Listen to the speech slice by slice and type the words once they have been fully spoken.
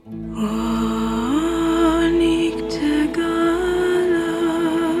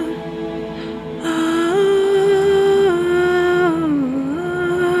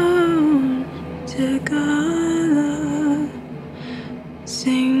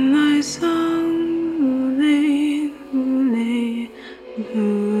a song, hooray, hooray,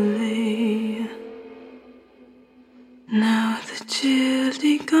 hooray. Now the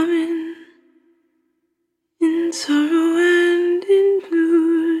children coming in sorrow and in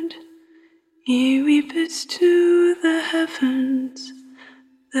blood. He weepeth to the heavens,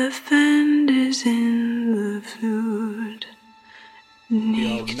 the fenders in the flood.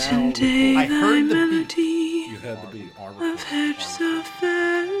 Neek today I thy heard the beat. melody. You heard the beat. I've heard so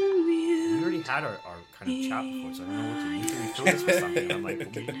fair and We weird. already had our kind of chat before, so I don't know what to usually fill this with something. I'm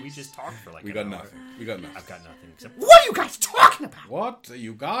like, we just talked for like We an got hour. nothing. We got nothing. I've got nothing except, what are you guys talking about? What are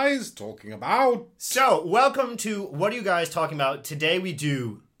you guys talking about? So, welcome to What Are You Guys Talking About? Today we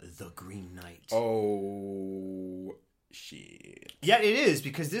do The Green Knight. Oh shit! Yeah, it is,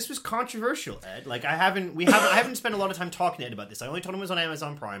 because this was controversial, Ed. Like, I haven't spent a lot of time talking to Ed about this. I only told him it was on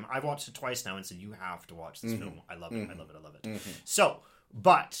Amazon Prime. I've watched it twice now and said, you have to watch this film. I love it, I love it, I love it. So,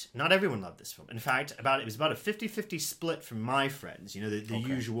 but not everyone loved this film. In fact, it was about a 50-50 split from my friends. You know, the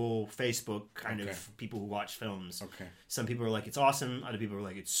usual Facebook kind of people who watch films. Okay. Some people were like, it's awesome. Other people were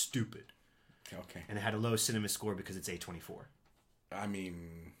like, it's stupid. Okay. And it had a low cinema score because it's A24. I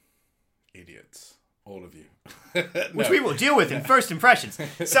mean, idiots. All of you. Which we will deal with in first impressions.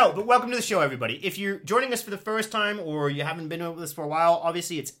 So, but welcome to the show, everybody. If you're joining us for the first time or you haven't been with us for a while,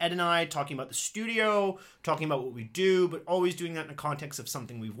 obviously it's Ed and I talking about the studio, talking about what we do, but always doing that in the context of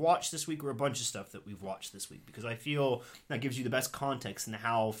something we've watched this week or a bunch of stuff that we've watched this week. Because I feel that gives you the best context in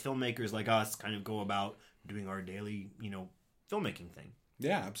how filmmakers like us kind of go about doing our daily, filmmaking thing.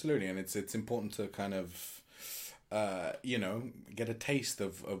 Yeah, absolutely, and it's important to kind of get a taste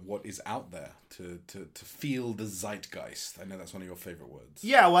of what is out there to feel the zeitgeist. I know that's one of your favorite words.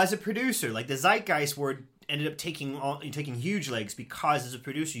 Yeah, well, as a producer, like the zeitgeist word ended up taking huge legs because as a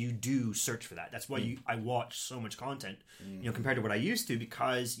producer you do search for that. That's why I watch so much content, compared to what I used to,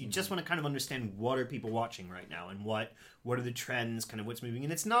 because you just want to kind of understand what are people watching right now and what are the trends, kind of what's moving.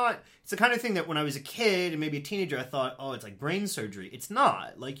 And it's the kind of thing that when I was a kid and maybe a teenager I thought, oh, it's like brain surgery. It's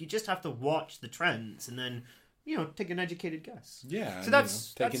not. Like, you just have to watch the trends and then take an educated guess. Yeah. So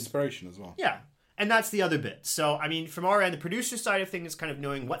that's inspiration as well. Yeah. And that's the other bit. So, I mean, from our end, the producer side of things is kind of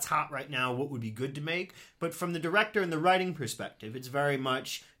knowing what's hot right now, what would be good to make. But from the director and the writing perspective, it's very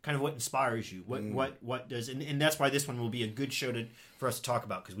much kind of what inspires you. What does... And that's why this one will be a good show for us to talk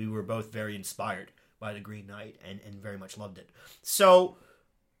about, because we were both very inspired by The Green Knight and very much loved it. So,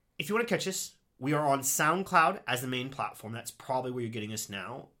 if you want to catch us, we are on SoundCloud as the main platform. That's probably where you're getting us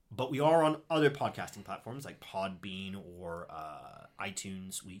now. But we are on other podcasting platforms like Podbean or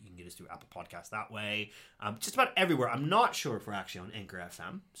iTunes. You can get us through Apple Podcasts that way. Just about everywhere. I'm not sure if we're actually on Anchor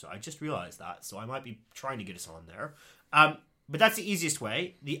FM, so I just realized that. So I might be trying to get us on there. But that's the easiest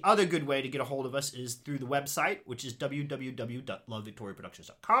way. The other good way to get a hold of us is through the website, which is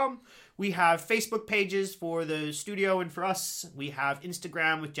www.lovevictoriaproductions.com. We have Facebook pages for the studio and for us. We have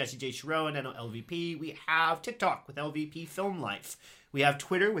Instagram with Jesse J. Chiro and NLVP. We have TikTok with LVP Film Life. We have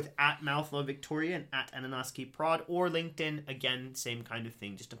Twitter with @MouthLoveVictoria and @AnanaskiProd, or LinkedIn, again, same kind of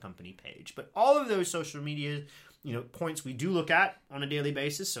thing, just a company page. But all of those social media, points we do look at on a daily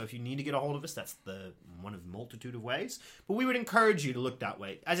basis. So if you need to get a hold of us, that's one of a multitude of ways. But we would encourage you to look that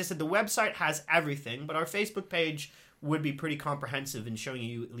way. As I said, the website has everything, but our Facebook page would be pretty comprehensive in showing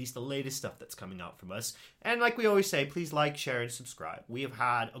you at least the latest stuff that's coming out from us. And like we always say, please like, share, and subscribe. We have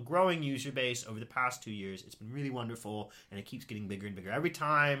had a growing user base over the past 2 years. It's been really wonderful, and it keeps getting bigger and bigger. Every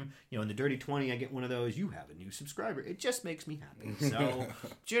time, in the Dirty 20, I get one of those, you have a new subscriber. It just makes me happy. So,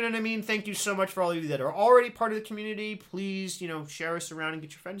 do you know what I mean? Thank you so much for all of you that are already part of the community. Please, share us around and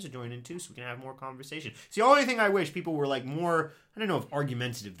get your friends to join in too, so we can have more conversation. It's the only thing I wish people were like more, I don't know if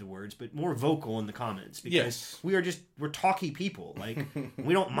argumentative the words, but more vocal in the comments, because we're talky people. Like,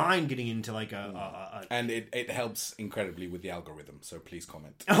 we don't mind getting into like and it helps incredibly with the algorithm, so please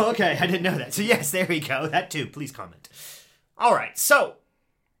comment. Oh, okay, I didn't know that. So yes, there we go. That too, please comment. All right, so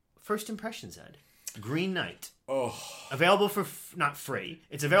first impressions, Ed. Green Knight. Oh, available for not free.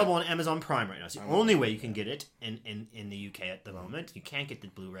 It's available on Amazon Prime right now. It's the only way you can get it in the UK at the moment. You can't get the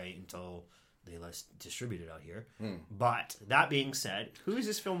Blu-ray until they distribute it out here. But that being said, who is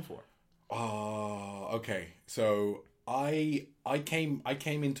this film for? Okay. So I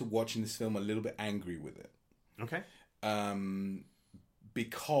came into watching this film a little bit angry with it. Okay.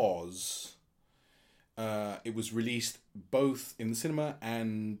 Because it was released both in the cinema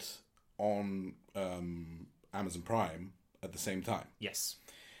and on Amazon Prime at the same time. Yes.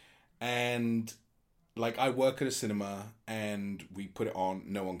 And like, I work at a cinema and we put it on,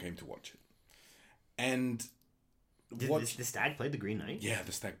 no one came to watch it. And The Stag played the Green Knight? Yeah,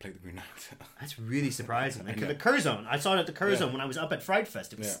 the Stag played the Green Knight. That's really surprising. Like, the Curzon. I saw it at the Curzon when I was up at Fright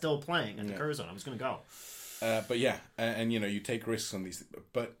Fest. It was Yeah. still playing at the Curzon. I was going to go. But yeah, and you know, you take risks on these.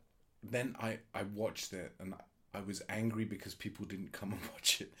 But then I watched it and I was angry because people didn't come and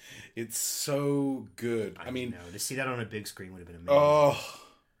watch it. It's so good. I mean, to see that on a big screen would have been amazing. oh,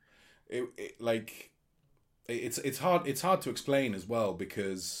 it's hard to explain as well,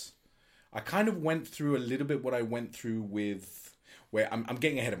 because I kind of went through a little bit what I went through with, where I'm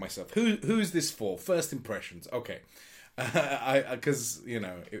getting ahead of myself. Who's this for? First impressions. Okay. Because, you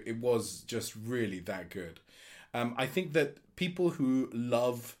know, it was just really that good. I think that people who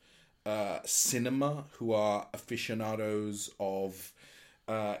love cinema, who are aficionados of,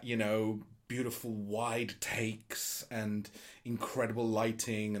 you know, beautiful wide takes and incredible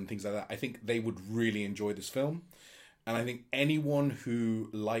lighting and things like that, I think they would really enjoy this film. And I think anyone who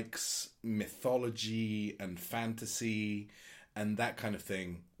likes mythology and fantasy and that kind of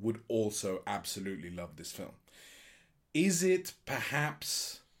thing would also absolutely love this film. Is it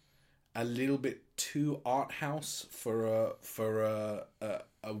perhaps a little bit too art house for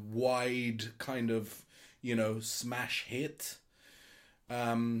a wide kind of, you know, smash hit?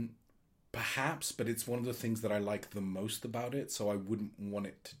 Perhaps, but it's one of the things that I like the most about it, so I wouldn't want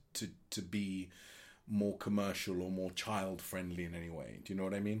it to be more commercial or more child friendly in any way. Do you know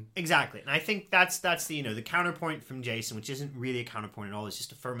what I mean? Exactly. And I think that's the, you know, the counterpoint from Jason, which isn't really a counterpoint at all, is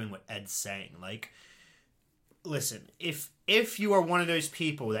just affirming what Ed's saying. Like, listen, if you are one of those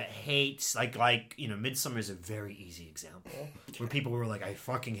people that hates, like you know, Midsommar is a very easy example where people were like, I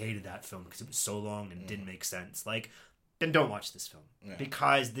fucking hated that film because it was so long and didn't make sense. Like, then don't watch this film,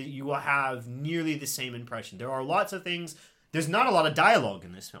 because you will have nearly the same impression. There are lots of things. There's not a lot of dialogue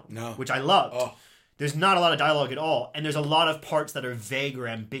in this film, which I loved. Oh. There's not a lot of dialogue at all, and there's a lot of parts that are vague or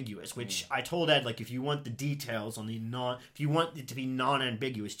ambiguous, which I told Ed, like, if you want the details on if you want it to be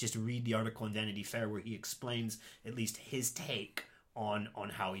non-ambiguous, just read the article in Vanity Fair where he explains at least his take on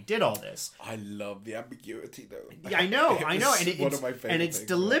how he did all this. I love the ambiguity, though. Yeah, I know, and one of my favorite and it's things,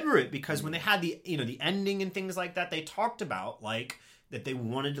 deliberate, because when they had the ending and things like that, they talked about, like, that they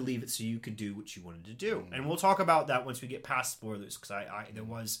wanted to leave it so you could do what you wanted to do. And we'll talk about that once we get past spoilers, because I there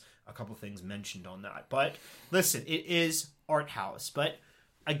was a couple things mentioned on that. But listen, it is art house. But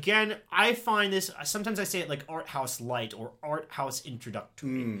again, I find this, sometimes I say it like art house light or art house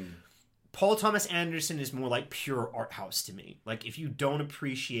introductory. Paul Thomas Anderson is more like pure art house to me. Like, if you don't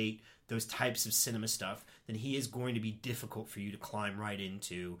appreciate those types of cinema stuff, then he is going to be difficult for you to climb right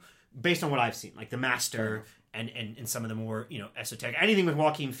into, based on what I've seen. Like The Master and some of the more, you know, esoteric. Anything with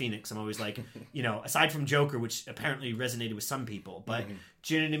Joaquin Phoenix, I'm always like, you know, aside from Joker, which apparently resonated with some people. But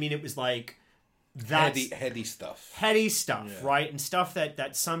do you know what I mean? It was like, that's heady stuff. Heady stuff, right? And stuff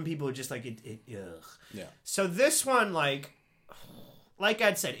that some people are just like, ugh. Yeah. So this one, like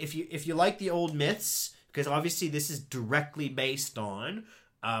Ed said, if you like the old myths, because obviously this is directly based on,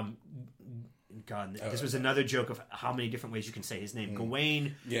 God, this was another joke of how many different ways you can say his name.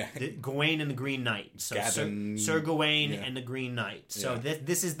 Gawain, Gawain and the Green Knight. So Sir Gawain and the Green Knight. So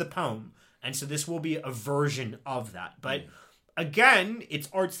this is the poem, and so this will be a version of that. But again, it's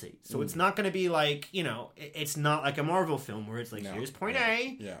artsy, so it's not going to be like, you know, it's not like a Marvel film where it's like, here's point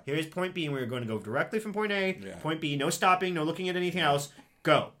A, here's point B, and we're going to go directly from point A, point B, no stopping, no looking at anything else,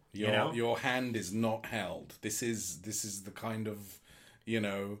 go. Your hand is not held. This is the kind of, you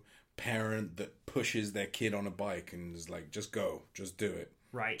know, parent that pushes their kid on a bike and is like, just go, just do it.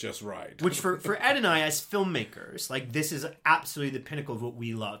 Right. Just ride. Which for Ed and I, as filmmakers, like, this is absolutely the pinnacle of what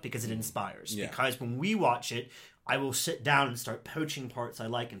we love, because it inspires. Yeah. Because when we watch it, I will sit down and start poaching parts I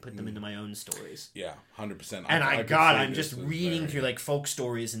like and put them into my own stories. Yeah, 100%. And I'm just reading through, like, folk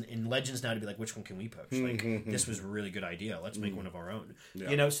stories and legends now to be like, which one can we poach? Like, this was a really good idea. Let's make one of our own.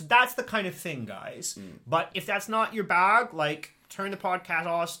 Yeah. You know, so that's the kind of thing, guys. But if that's not your bag, like, turn the podcast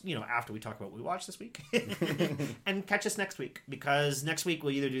off, you know, after we talk about what we watched this week, and catch us next week, because next week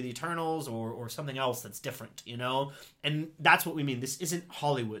we'll either do the Eternals or something else that's different, you know. And that's what we mean. This isn't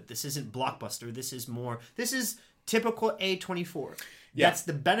Hollywood. This isn't blockbuster. This is typical A24. That's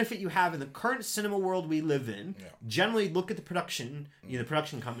the benefit you have in the current cinema world we live in. Generally, look at the production, you know, the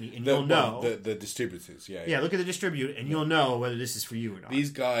production company, and you'll know the distributors. Look at the distributor, and you'll know whether this is for you or not.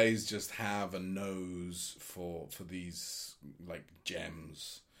 These guys just have a nose for these, like,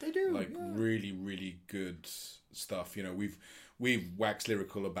 gems. They do, like really, really good stuff. You know, we've waxed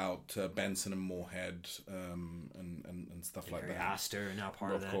lyrical about Benson and Moorhead and stuff like that. Astor are now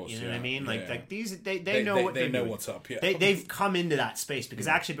part of that. Course, You know what I mean? Like these, they know what they know doing. what's up. Yeah, They've come into that space because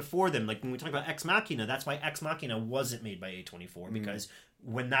actually before them, like when we talk about Ex Machina, that's why Ex Machina wasn't made by A24 because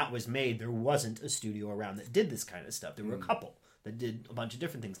when that was made, there wasn't a studio around that did this kind of stuff. There were a couple that did a bunch of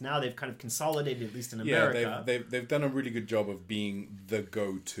different things. Now they've kind of consolidated, at least in America. Yeah, they've done a really good job of being the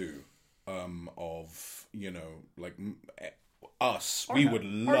go-to of, you know, like us. We would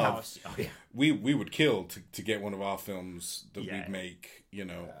love, we would kill to get one of our films that we'd make, you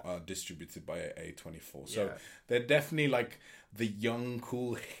know, distributed by A24. So they're definitely like the young,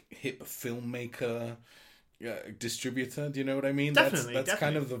 cool, hip filmmaker distributor. Do you know what I mean? That's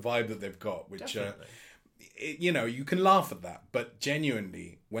kind of the vibe that they've got, which you know, you can laugh at that, but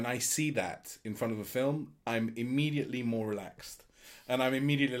genuinely, when I see that in front of a film, I'm immediately more relaxed. And I'm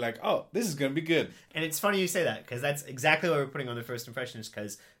immediately like, oh, this is going to be good. And it's funny you say that, because that's exactly what we're putting on the first impression, is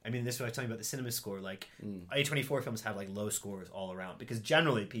because, I mean, this is what I was telling you about the cinema score. Like, A24 films have, like, low scores all around, because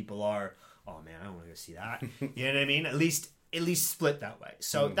generally people are, oh, man, I don't want to go see that. You know what I mean? At least split that way.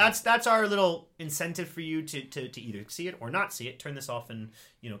 So that's our little incentive for you to either see it or not see it. Turn this off and,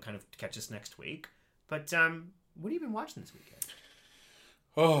 you know, kind of catch us next week. But what have you been watching this weekend?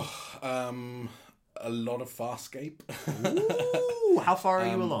 A lot of Farscape. Ooh, how far are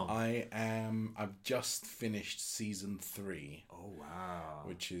you along? I've just finished season 3. Oh wow!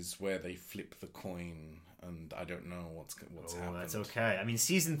 Which is where they flip the coin, and I don't know what's happened. That's okay. I mean,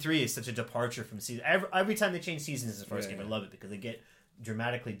 season 3 is such a departure from season. Every time they change seasons in Farscape, I love it because they get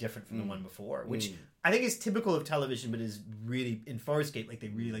dramatically different from the one before, which I think is typical of television, but is really in Farscape. Like they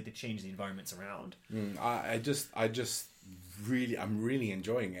really like to change the environments around. I'm really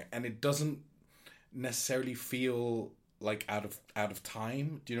enjoying it, and it doesn't necessarily feel like out of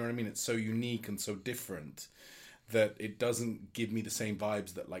time. Do you know what I mean? It's so unique and so different that it doesn't give me the same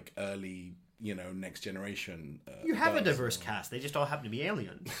vibes that like early, you know, Next Generation you have a diverse cast. They just all happen to be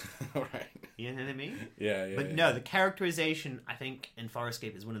aliens. Right. You know what I mean? Yeah. But no, the characterization, I think, in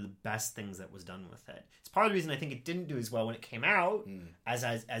Farscape is one of the best things that was done with it. It's part of the reason I think it didn't do as well when it came out as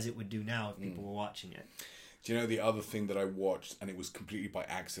it would do now if people were watching it. Do you know the other thing that I watched, and it was completely by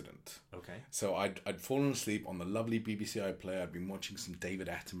accident? Okay. So I'd fallen asleep on the lovely BBC iPlayer. I'd been watching some David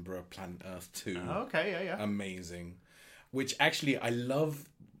Attenborough, Planet Earth 2. Oh, okay, yeah. Amazing. Which actually I love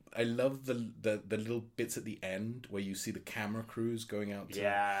the little bits at the end where you see the camera crews going out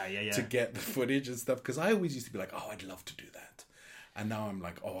to get the footage and stuff. Because I always used to be like, oh, I'd love to do that. And now I'm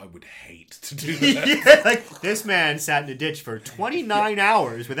like, oh, I would hate to do that. Like this man sat in a ditch for 29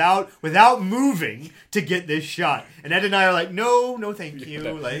 hours without moving to get this shot. And Ed and I are like, no, thank you.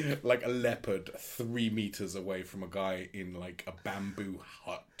 Like a leopard 3 meters away from a guy in like a bamboo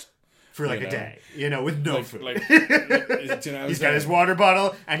hut. For like a day, you know, with no food. You know, he's got his water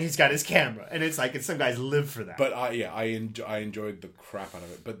bottle and he's got his camera, and it's like some guys live for that. But I enjoyed the crap out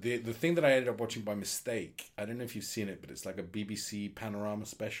of it. But the thing that I ended up watching by mistake, I don't know if you've seen it, but it's like a BBC Panorama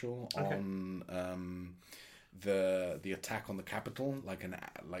special on the attack on the Capitol,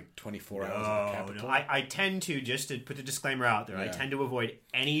 like 24 hours of the Capitol. No, I tend to, just to put the disclaimer out there, I tend to avoid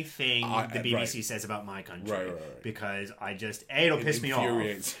anything the BBC says about my country. Right. Because it'll piss me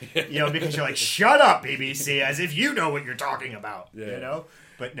off. You know, because you're like, shut up, BBC, as if you know what you're talking about. Yeah. You know?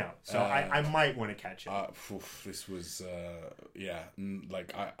 But no, so I might want to catch it. This was,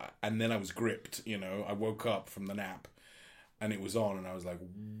 and then I was gripped, you know. I woke up from the nap. And it was on, and I was like,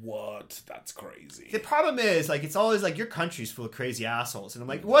 what? That's crazy. The problem is, like, it's always like, your country's full of crazy assholes. And I'm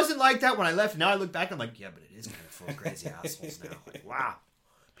like, it wasn't like that when I left. Now I look back, and I'm like, yeah, but it is kind of full of crazy assholes now. Like, wow.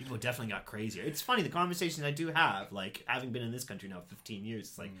 People definitely got crazier. It's funny, the conversations I do have, like, having been in this country now 15 years,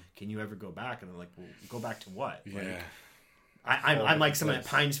 it's like, can you ever go back? And I'm like, well, go back to what? Yeah. Like, I'm like someone that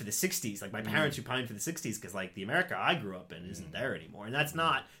pines for the 60s. Like, my parents who pined for the 60s because, like, the America I grew up in isn't there anymore. And that's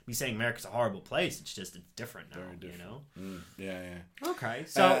not me saying America's a horrible place. It's just, it's different now, you know? Yeah. Okay.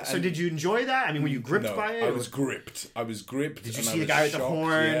 So did you enjoy that? I mean, were you gripped by it? I was gripped. Did you see the guy with the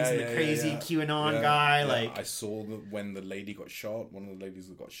horns and the crazy QAnon guy? Like, I saw when the lady got shot, one of the ladies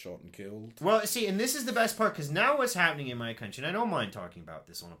that got shot and killed. Well, see, and this is the best part, because now what's happening in my country, and I don't mind talking about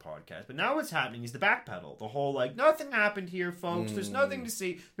this on a podcast, but now what's happening is the backpedal. The whole, like, nothing happened here, folks. There's nothing to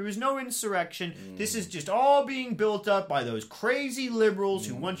see. There was no insurrection. This is just all being built up by those crazy liberals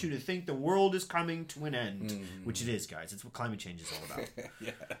who want you to think the world is coming to an end, which it is, guys. It's what climate change is all about.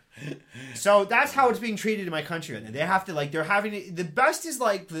 So that's how it's being treated in my country right now. They have to, like, they're having the best is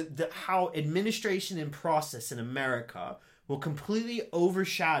like the how administration and process in America will completely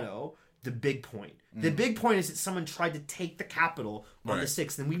overshadow the big point. The big point is that someone tried to take the Capitol on the Right.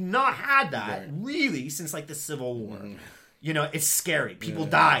 6th, and we've not had that Right. really since like the Civil War. You know, it's scary. People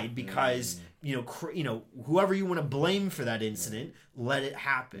died because whoever you want to blame for that incident let it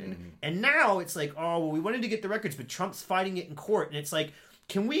happen. And now it's like, oh well, we wanted to get the records, but Trump's fighting it in court, and it's like,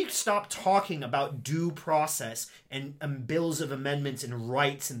 can we stop talking about due process and bills of amendments and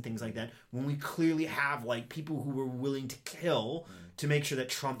rights and things like that when we clearly have like people who were willing to kill to make sure that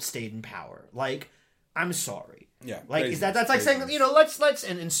Trump stayed in power? Like, I'm sorry. Yeah, Like, craziness, is that's like saying, craziness. let's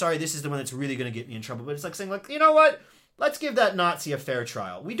and sorry, this is the one that's really going to get me in trouble, but it's like saying, like, you know what? Let's give that Nazi a fair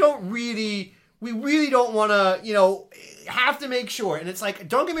trial. We really don't want to, have to make sure. And it's like,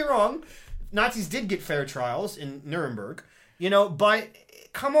 don't get me wrong, Nazis did get fair trials in Nuremberg, but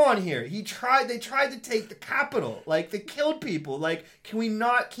come on here. They tried to take the Capitol. Like, they killed people. Like, can we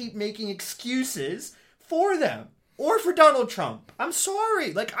not keep making excuses for them? Or for Donald Trump. I'm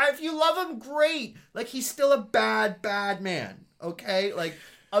sorry. Like, if you love him, great. Like, he's still a bad, bad man. Okay? Like,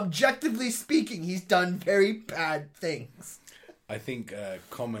 objectively speaking, he's done very bad things. I think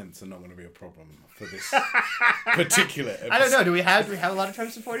comments are not going to be a problem for this particular episode. I don't know. Do we have a lot of Trump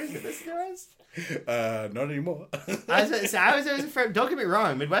supporters that listen to us? Not anymore. I was afraid, don't get me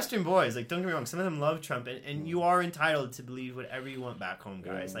wrong, Midwestern boys, like, don't get me wrong, some of them love Trump, and you are entitled to believe whatever you want back home,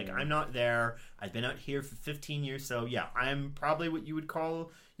 guys. Like, I'm not there. I've been out here for 15 years, so yeah, I'm probably what you would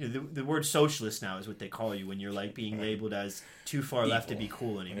call, the word socialist now is what they call you when you're like being labeled as too far left to be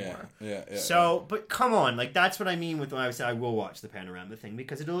cool anymore. Yeah. So, but come on, like, that's what I mean with when I say I will watch the Panorama thing,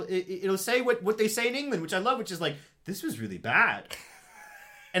 because it'll say what they say in England, which I love, which is like, this was really bad.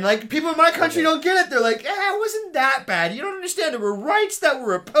 And, like, people in my country don't get it. They're like, it wasn't that bad. You don't understand. There were rights that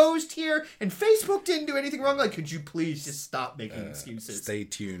were opposed here, and Facebook didn't do anything wrong. Like, could you please just stop making excuses? Stay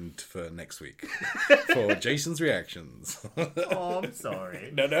tuned for next week for Jason's reactions. Oh, I'm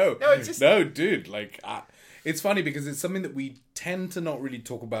sorry. No, it's just... no, dude. Like, it's funny because it's something that we tend to not really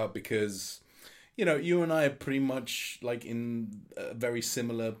talk about because, you and I are pretty much like in a very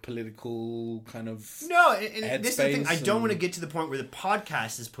similar political kind of No, and this is the thing. I don't and- want to get to the point where the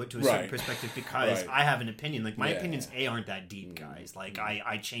podcast is put to a certain Right. perspective because Right. I have an opinion. Like, my Yeah. opinions, aren't that deep, guys. Like,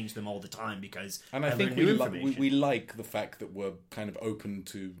 I change them all the time because And I learn think new we information. we like the fact that we're kind of open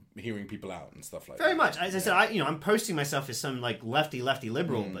to hearing people out and stuff like Very that. much. As I said, I'm posting myself as some like lefty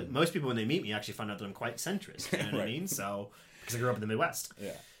liberal, but most people when they meet me actually find out that I'm quite centrist. You know what I Right. mean? So because I grew up in the Midwest.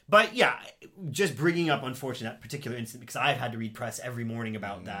 Yeah. But yeah, just bringing up unfortunately that particular incident because I've had to read press every morning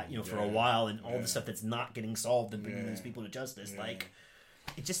about that, for a while, and all the stuff that's not getting solved and bringing these people to justice. Like,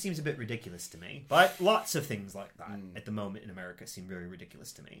 it just seems a bit ridiculous to me. But lots of things like that at the moment in America seem very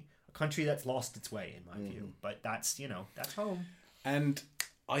ridiculous to me. A country that's lost its way, in my view. But that's that's home. And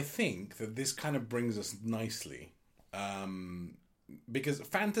I think that this kind of brings us nicely, because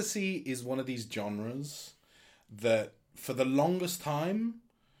fantasy is one of these genres that for the longest time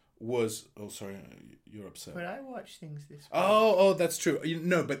was... Oh, sorry, you're upset. But I watch things this way. Oh, that's true.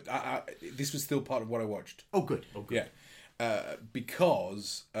 No, but this was still part of what I watched. Oh, good. Yeah.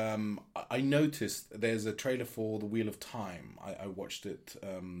 Because I noticed there's a trailer for The Wheel of Time. I watched it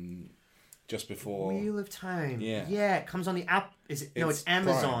just before. Wheel of Time. Yeah. Yeah, it comes on the app. Is it? No, it's Prime.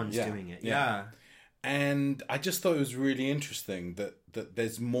 Amazon's Yeah. doing it. Yeah. Yeah. And I just thought it was really interesting that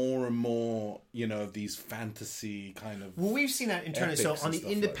there's more and more, of these fantasy kind of... Well, we've seen that internally. So epics on and the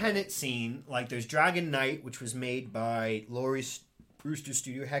stuff independent like scene, like there's Dragon Knight, which was made by Laurie Brewster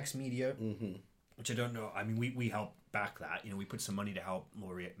Studio, Hex Media, which I don't know. I mean, we helped back that. We put some money to help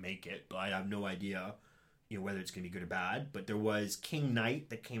Laurie make it, but I have no idea, whether it's going to be good or bad. But there was King Knight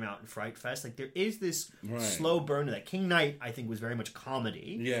that came out in Fright Fest. Like, there is this slow burn of that. King Knight, I think, was very much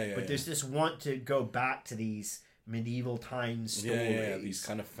comedy. But there's this want to go back to these medieval times stories. Yeah, these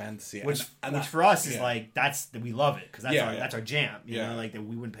kind of fantasy. Which for us is like, we love it because that's our jam. You Yeah. know, like that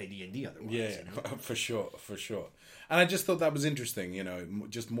we wouldn't play D&D otherwise. Yeah, for sure. And I just thought that was interesting,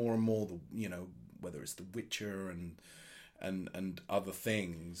 just more and more, whether it's The Witcher and other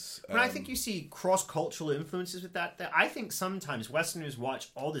things. But I think you see cross-cultural influences with that. I think sometimes Westerners watch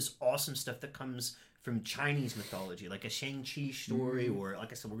all this awesome stuff that comes from Chinese mythology, like a Shang-Chi story, or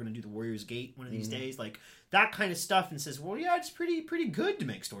like I said, we're going to do the Warrior's Gate one of these days, like that kind of stuff, and says, well, yeah, it's pretty good to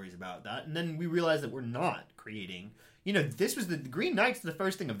make stories about that. And then we realize that we're not creating... this was the Green Knight's the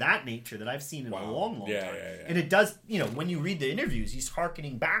first thing of that nature that I've seen in a long time. Yeah. And it does, when you read the interviews, he's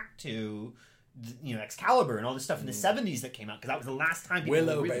hearkening back to... Excalibur and all this stuff in the 70s that came out because that was the last time people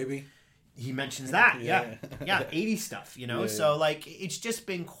Willow, really, baby. he mentions that yeah 80s stuff so like it's just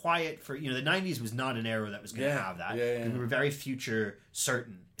been quiet for the 90s was not an era that was going to have that and we were very future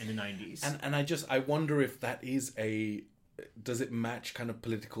certain in the 90s and I wonder if that is does it match kind of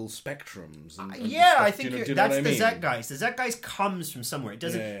political spectrums? And Yeah, stuff? I think do you know that's what I the mean? Zeitgeist. The Zeitgeist comes from somewhere. It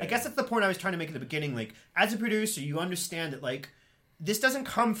doesn't. Yeah. I guess that's the point I was trying to make at the beginning. Like, as a producer, you understand that like this doesn't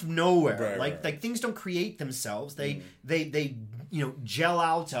come from nowhere. Like things don't create themselves. They gel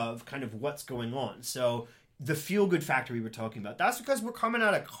out of kind of what's going on. So the feel good factor we were talking about. That's because we're coming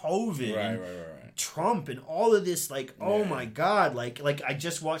out of COVID, Right. Trump, and all of this. Like, oh my god! Like I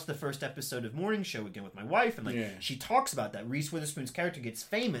just watched the first episode of Morning Show again with my wife, and she talks about that. Reese Witherspoon's character gets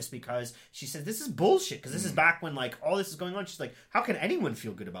famous because she says this is bullshit. Because this is back when like all this is going on. She's like, how can anyone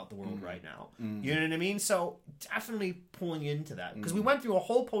feel good about the world right now? You know what I mean? So definitely pulling into that because we went through a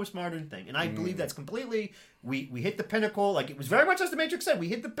whole postmodern thing, and I believe that's completely. We hit the pinnacle, like it was very much as the Matrix said. We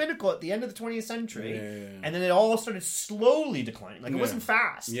hit the pinnacle at the end of the 20th century, and then it all started slowly declining. Like it wasn't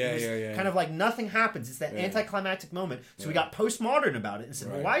fast. It was kind of like nothing happens. It's that anticlimactic moment. So we got postmodern about it and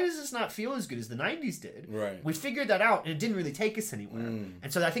said, well, why does this not feel as good as the 90s did? Right. We figured that out, and it didn't really take us anywhere.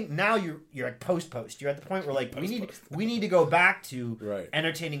 And so I think now you're at post. You're at the point where like we need to go back to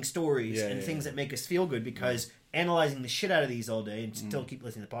entertaining stories and things that make us feel good because. Analyzing the shit out of these all day, and still keep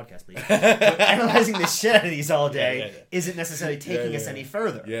listening to the podcast, please. But analyzing the shit out of these all day isn't necessarily taking us any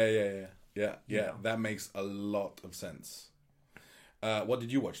further. Yeah. know? That makes a lot of sense. What did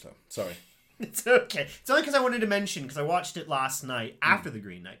you watch though? Sorry. It's okay. It's only because I wanted to mention, because I watched it last night after the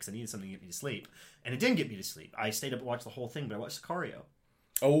Green Knight, because I needed something to get me to sleep. And it didn't get me to sleep. I stayed up and watched the whole thing, but I watched Sicario.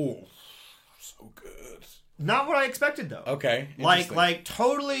 Oh, so good. Not what I expected, though. Okay. Like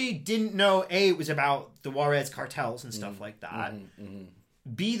totally didn't know, A, it was about the Juarez cartels and stuff like that.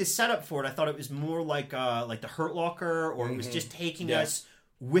 B, the setup for it, I thought it was more like the Hurt Locker, or it was just taking us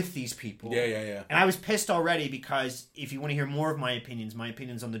with these people. Yeah. And I was pissed already because if you want to hear more of my opinions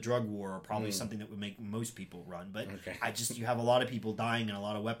on the drug war are probably something that would make most people run. But you have a lot of people dying and a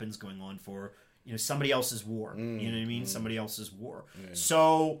lot of weapons going on for somebody else's war. You know what I mean? Somebody else's war.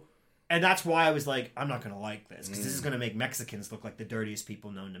 So. And that's why I was like, I'm not going to like this, because this is going to make Mexicans look like the dirtiest people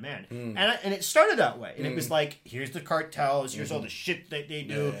known to man. And it started that way. And it was like, here's the cartels, here's all the shit that they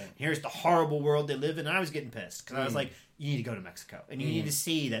do, here's the horrible world they live in. And I was getting pissed, because I was like, you need to go to Mexico. And you need to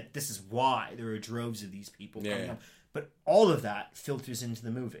see that this is why there are droves of these people coming up. But all of that filters into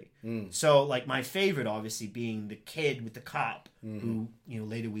the movie. So, like, my favorite, obviously, being the kid with the cop, who,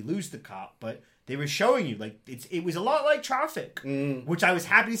 later we lose the cop, but... They were showing you, like, it was a lot like Traffic, which I was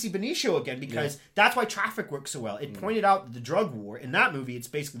happy to see Benicio again, because that's why Traffic works so well. It pointed out that the drug war, in that movie, it's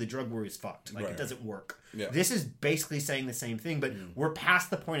basically the drug war is fucked. Like, it doesn't work. Yeah. This is basically saying the same thing, but we're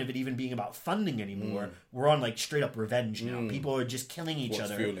past the point of it even being about funding anymore. We're on, like, straight up revenge now. People are just killing each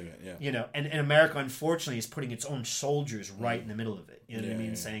other. Fueling it, and America, unfortunately, is putting its own soldiers right in the middle of it. You know what I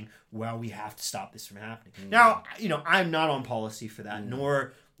mean? Saying, well, we have to stop this from happening. Now, I'm not on policy for that,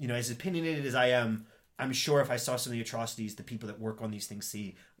 nor... as opinionated as I am, I'm sure if I saw some of the atrocities the people that work on these things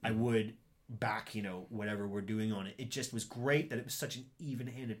see, I would back, whatever we're doing on it. It just was great that it was such an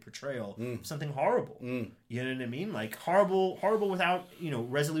even-handed portrayal of something horrible. You know what I mean? Like, horrible without,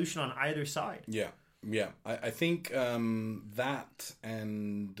 resolution on either side. Yeah. I think that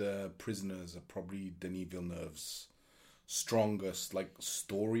and Prisoners are probably Denis Villeneuve's strongest, like,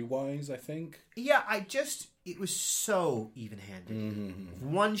 story-wise, I think. Yeah, it was so even-handed.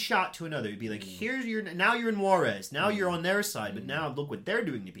 One shot to another. It'd be like, now you're in Juarez. Now you're on their side, but now look what they're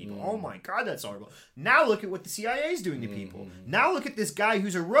doing to people. Oh my God, that's horrible. Now look at what the CIA's doing to people. Now look at this guy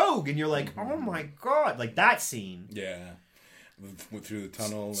who's a rogue, and you're like, oh my God. Like, that scene. Yeah. Through the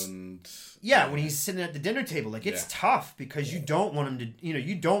tunnel and... Yeah, when he's sitting at the dinner table. Like, it's tough because you don't want him to...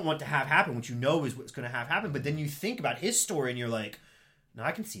 you don't want to have happen what you know is what's going to have happen. But then you think about his story and you're like... No,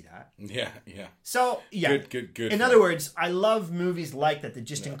 I can see that. Yeah. So, yeah. Good. In other words, I love movies like that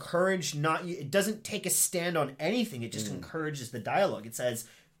just encourage it doesn't take a stand on anything. It just encourages the dialogue. It says,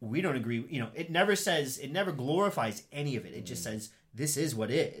 we don't agree. It never glorifies any of it. It just says, this is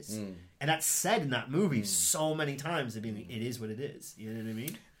what is. And that's said in that movie so many times. It is what it is. You know what I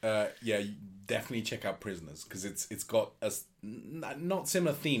mean? Yeah, definitely check out Prisoners, because it's got not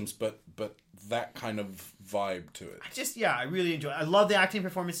similar themes, but that kind of vibe to it. I really enjoy it. I love the acting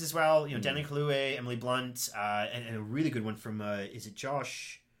performance as well. Danny Kaluuya, Emily Blunt, and a really good one from is it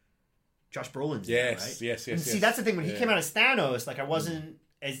Josh Brolin's yes, right? Yes. See, that's the thing. When he came out as Thanos, like, I wasn't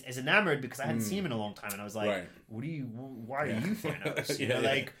as enamored because I hadn't seen him in a long time, and I was like, why are you Thanos?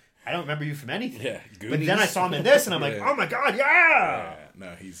 Like, I don't remember you from anything. Yeah, but then I saw him in this, and I'm like, oh my God, yeah!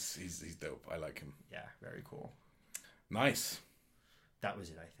 No, he's dope. I like him. Yeah, very cool. Nice. That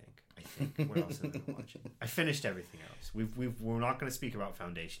was it, I think. I think. What else have I been watching? I finished everything else. We're not going to speak about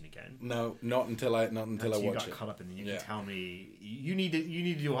Foundation again. No, not until I watch you got it. caught up in the. You can tell me you need to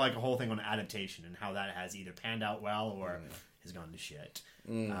do like a whole thing on adaptation and how that has either panned out well or has gone to shit.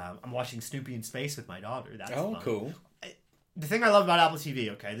 I'm watching Snoopy in Space with my daughter. That's fun. Cool. The thing I love about Apple TV,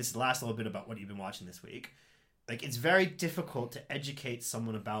 okay, this is the last little bit about what you've been watching this week. Like, it's very difficult to educate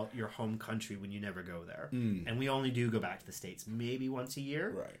someone about your home country when you never go there. And we only do go back to the States maybe once a year.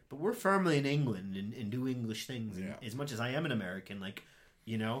 Right. But we're firmly in England and do English things. And as much as I am an American, like,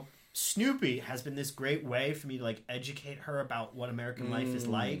 you know, Snoopy has been this great way for me to, like, educate her about what American life is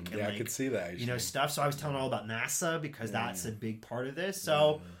like. And, yeah, like, I could see that, actually. You know, stuff. So I was telling her all about NASA because that's a big part of this.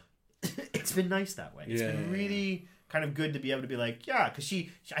 So it's been nice that way. It's been really... kind of good to be able to be like, because she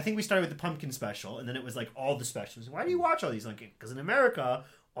I think we started with the pumpkin special, and then it was like all the specials. Why do you watch all these? Like, because in America,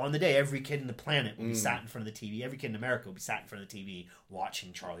 on the day, every kid in the planet will be sat in front of the TV. Every kid in America will be sat in front of the TV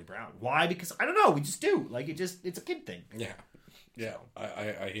watching Charlie Brown. Why? Because I don't know. We just do. Like, it's a kid thing. Yeah, so.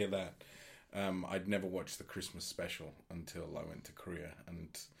 I hear that. I'd never watched the Christmas special until I went to Korea, and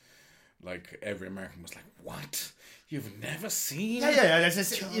like every American was like, "What? You've never seen?" Yeah. That's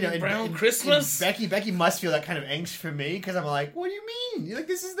just Charlie Brown Christmas. And Becky must feel that kind of angst for me because I'm like, "What do you mean? You're like,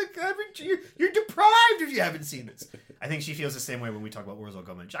 this is the average. You're deprived if you haven't seen this." I think she feels the same way when we talk about Wurzel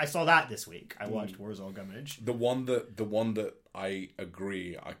Gummidge. I saw that this week. I watched Wurzel Gummidge. The one that I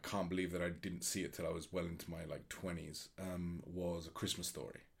agree. I can't believe that I didn't see it till I was well into my like 20s. Was A Christmas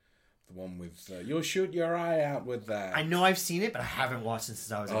Story. The one with you'll shoot your eye out with that. I know I've seen it, but I haven't watched it since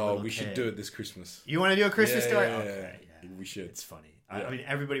I was a little kid. We should do it this Christmas. You want to do a Christmas story? Yeah, okay, we should. It's funny. I mean,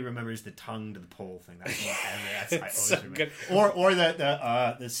 everybody remembers the tongue to the pole thing. That's what I always so remember. good. Or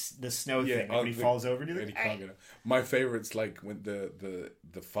the snow thing when he falls over. And he can't get it. My favorite's like when the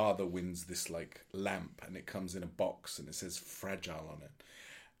father wins this like lamp and it comes in a box and it says fragile on it.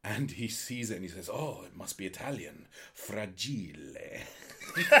 And he sees it and he says, "Oh, it must be Italian. Fragile."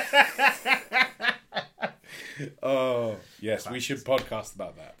 Oh, yes. Classic. We should podcast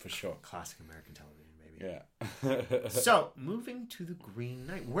about that for sure. Classic American television, baby. Yeah. So, moving to The Green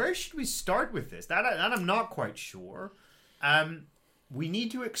Knight. Where should we start with this? That I'm not quite sure. We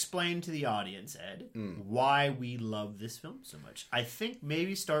need to explain to the audience, Ed, why we love this film so much. I think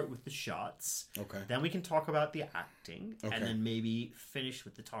maybe start with the shots. Okay. Then we can talk about the acting. Okay. And then maybe finish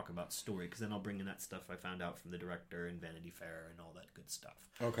with the talk about story. Because then I'll bring in that stuff I found out from the director and Vanity Fair and all that good stuff.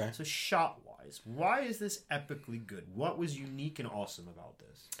 Okay. So shot-wise, why is this epically good? What was unique and awesome about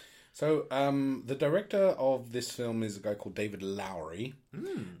this? So, the director of this film is a guy called David Lowery,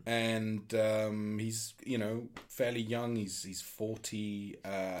 and he's fairly young. He's 40.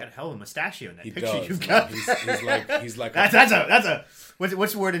 Got a hell of a mustachio in that picture does. you've got. He's like that's a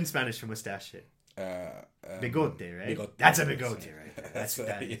what's the word in Spanish for mustache? Bigote, right? Bigote. That's a bigote, right? That's what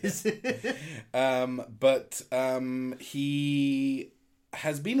that is. But he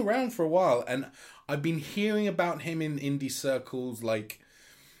has been around for a while, and I've been hearing about him in indie circles,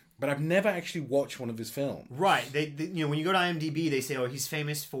 but I've never actually watched one of his films. Right. They when you go to IMDb, they say, "Oh, he's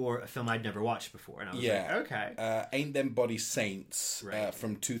famous for a film I'd never watched before," and I was like, "Okay." Ain't Them Body Saints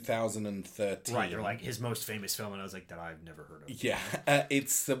from 2013. Right. They're like his most famous film, and I was like, "That I've never heard of." Yeah,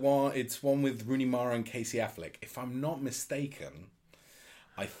 it's the one. It's one with Rooney Mara and Casey Affleck. If I'm not mistaken,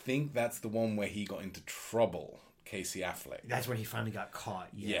 I think that's the one where he got into trouble. Casey Affleck. That's when he finally got caught.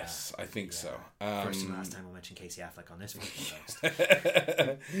 Yeah. Yes, I think so. First and last time we'll mention Casey Affleck on this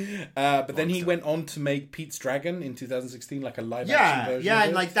podcast. But then he went on to make Pete's Dragon in 2016, like a live action version. Yeah,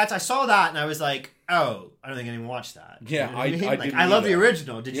 and like I saw that and I was like, oh, I don't think anyone watched that. Yeah, you know I mean? didn't I love the either.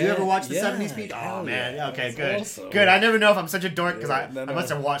 original. Did you ever watch the 70s Pete? Oh man, okay, good. Awesome. Good. I never know if I'm such a dork because I must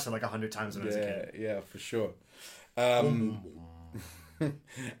have watched it like 100 times when I was a kid. Yeah, for sure.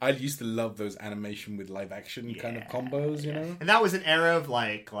 I used to love those animation with live action kind of combos, you know? And that was an era of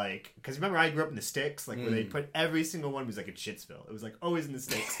like, because remember I grew up in the sticks, like where they put every single one was like in Shitsville. It was like always in the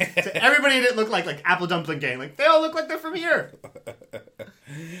sticks. So everybody didn't look like Apple Dumpling Gang. Like they all look like they're from here.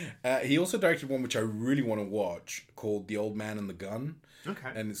 He also directed one which I really want to watch called The Old Man and the Gun.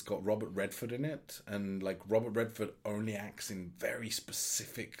 Okay. And it's got Robert Redford in it. And like Robert Redford only acts in very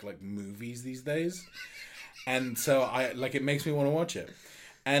specific like movies these days. And so it makes me want to watch it.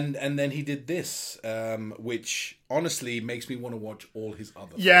 And then he did this, which honestly makes me want to watch all his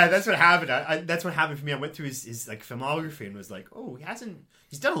other Yeah, films. that's what happened. That's what happened for me. I went through his like filmography and was like, oh,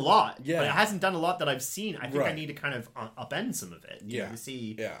 he's done a lot, Yeah. but it hasn't done a lot that I've seen. I think I Right. need to kind of upend some of it, Yeah. to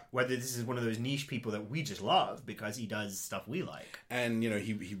see Yeah. whether this is one of those niche people that we just love because he does stuff we like. And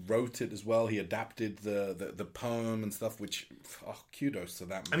he wrote it as well. He adapted the poem and stuff, which kudos to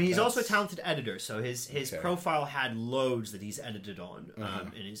that man. I mean, he's That's- also a talented editor, so his Okay. profile had loads that he's edited on,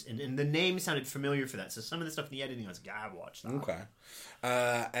 and the name sounded familiar for that. So some of the stuff in the editing, I was like, yeah, I've watched that. Okay.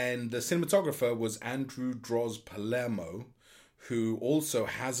 And the cinematographer was Andrew Droz Palermo, who also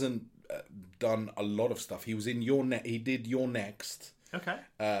hasn't done a lot of stuff. He was in He did Your Next, Okay.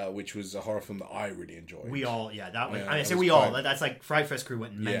 which was a horror film that I really enjoyed. We all, that one. Yeah, I that say was we all. quite- That's like Fright Fest crew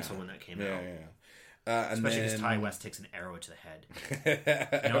went mental when that came out. Yeah. And Especially because then, Ty West takes an arrow to the head.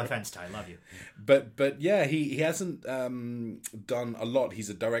 No offense, Ty, love you. but yeah, he hasn't done a lot. He's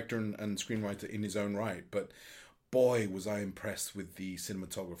a director and screenwriter in his own right. But boy, was I impressed with the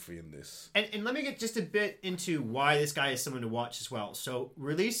cinematography in this. And let me get just a bit into why this guy is someone to watch as well. So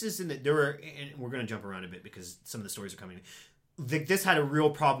releases there were, and we're going to jump around a bit because some of the stories are coming. This had a real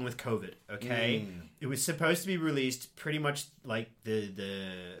problem with COVID. Okay, it was supposed to be released pretty much like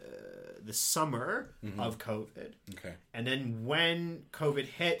the summer of COVID. Okay. And then when COVID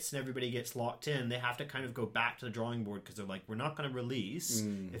hits and everybody gets locked in, they have to kind of go back to the drawing board because they're like, we're not going to release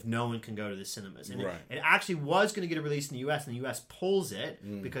if no one can go to the cinemas. And Right. it actually was going to get a release in the US, and the US pulls it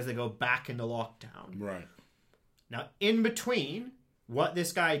because they go back into lockdown. Right. Now, in between, what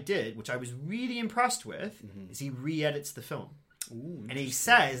this guy did, which I was really impressed with, is he re-edits the film. Ooh, And he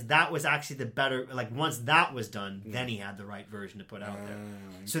says that was actually the better, like once that was done, then he had the right version to put out there.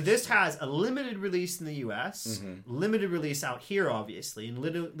 So this has a limited release in the US, limited release out here, obviously, and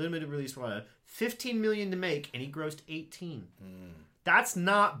limited release, 15 million to make, and he grossed 18. That's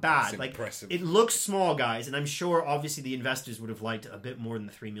not bad. That's like impressive. it looks small, guys, and I'm sure obviously the investors would have liked a bit more than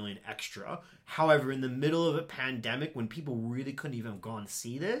the 3 million extra. However, in the middle of a pandemic when people really couldn't even have gone to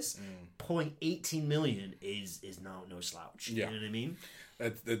see this, pulling 18 million is no slouch. Yeah. You know what I mean?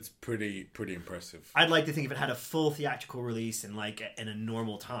 That's pretty impressive. I'd like to think if it had a full theatrical release in a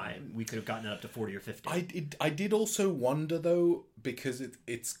normal time, we could have gotten it up to 40 or 50. I did also wonder though, because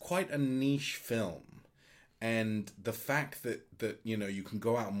it's quite a niche film. And the fact that you can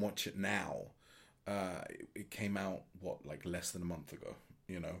go out and watch it now, it came out less than a month ago,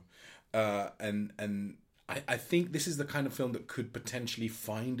 and I think this is the kind of film that could potentially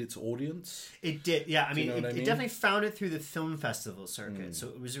find its audience. It did, yeah. I mean, know what I it mean? definitely found it through the film festival circuit. So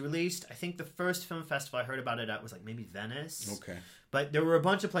it was released. I think the first film festival I heard about it at was maybe Venice. Okay. But there were a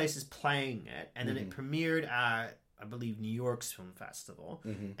bunch of places playing it, and then it premiered at, I believe, New York's film festival.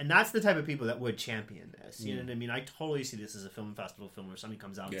 And that's the type of people that would champion this. You know what I mean? I totally see this as a film festival film where somebody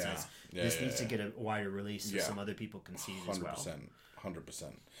comes out and says, this needs to get a wider release so some other people can see it as well.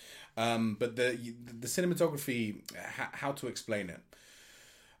 100%. But the cinematography, how to explain it?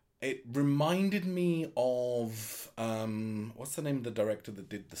 It reminded me of what's the name of the director that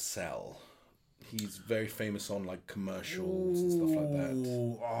did The Cell? He's very famous on commercials and stuff like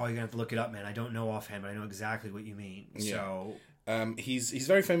that. Oh, you're gonna have to look it up, man. I don't know offhand, but I know exactly what you mean. Yeah. So He's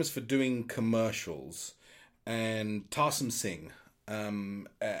very famous for doing commercials, and Tarsum Singh, and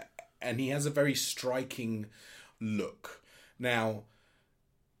he has a very striking look. Now,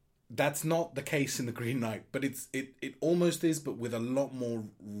 that's not the case in The Green Knight, but it almost is, but with a lot more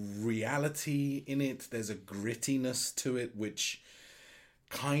reality in it. There's a grittiness to it, which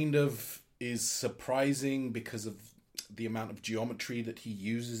kind of is surprising because of the amount of geometry that he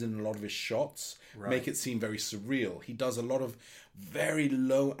uses in a lot of his shots. Make it seem very surreal. He does a lot of very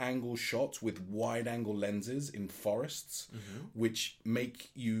low angle shots with wide angle lenses in forests, which make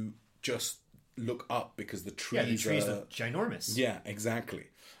you just look up because the trees are ginormous. Yeah, exactly.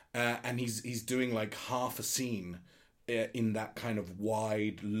 And he's doing half a scene in that kind of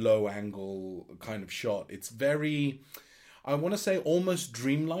wide, low angle kind of shot. It's very, I want to say, almost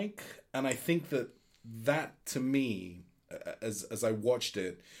dreamlike. And I think that to me, as I watched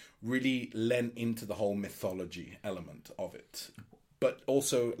it, really lent into the whole mythology element of it. But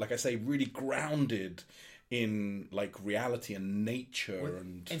also, like I say, really grounded in reality and nature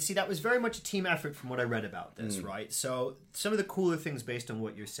and see, that was very much a team effort from what I read about this, right? So some of the cooler things based on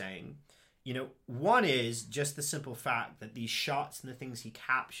what you're saying, one is just the simple fact that these shots and the things he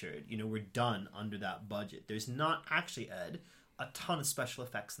captured, were done under that budget. There's not actually, Ed, a ton of special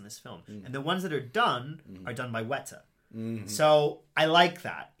effects in this film, and the ones that are done by Weta. So I like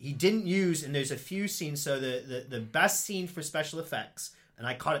that he didn't use, and there's a few scenes. So the best scene for special effects and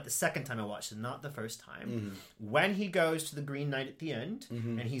I caught it the second time I watched it, not the first time. Mm-hmm. When he goes to the Green Knight at the end,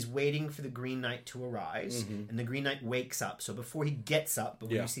 and he's waiting for the Green Knight to arise, and the Green Knight wakes up. So before he gets up, but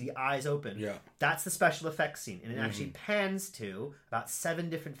when you see the eyes open, that's the special effects scene. And it actually pans to about 7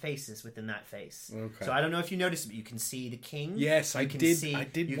 different faces within that face. Okay. So I don't know if you noticed, but you can see the king. Yes, I did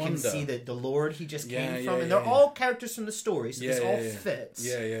You wonder. can see the Lord he just came from. yeah, And they're yeah. all characters from the story, so this all yeah. fits.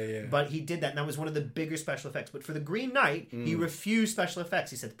 Yeah. But he did that, and that was one of the bigger special effects. But for the Green Knight, he refused special effects.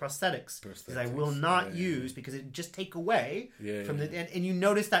 He said prosthetics. He said, I will not use because it just take away from the... And you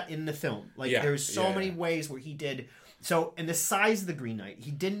notice that in the film. Like, there's so many ways where he did... So, and the size of the Green Knight, he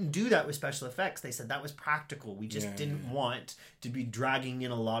didn't do that with special effects. They said that was practical. We just didn't want to be dragging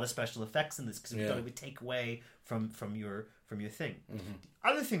in a lot of special effects in this because we thought it would take away from your thing. The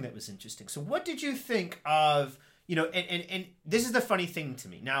other thing that was interesting. So, what did you think of... You know, and this is the funny thing to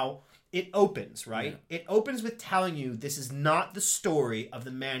me. Now, it opens, right? Yeah. It opens with telling you this is not the story of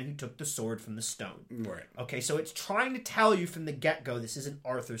the man who took the sword from the stone. Right. Okay, so it's trying to tell you from the get-go this isn't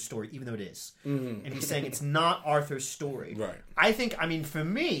Arthur's story, even though it is. And he's saying it's not Arthur's story. Right. I think, I mean, for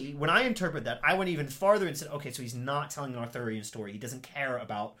me, when I interpret that, I went even farther and said, okay, so he's not telling an Arthurian story. He doesn't care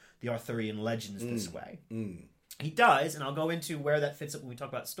about the Arthurian legends this way. He does, and I'll go into where that fits up when we talk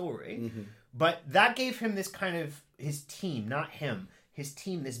about story. But that gave him this kind of, his team, not him, his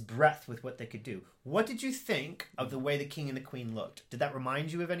team, this breadth with what they could do. What did you think of the way the king and the queen looked? Did that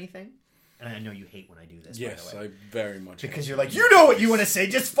remind you of anything? And I know you hate when I do this, yes, by the way. I very much Because you're like, you know what you want to say,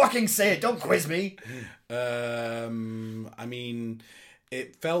 just fucking say it, don't quiz me. I mean...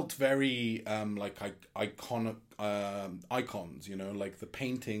 It felt very like iconic icons, you know, like the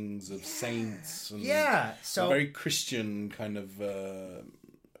paintings of saints. And so very Christian kind of...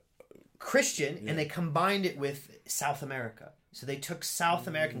 Christian, and they combined it with South America. So they took South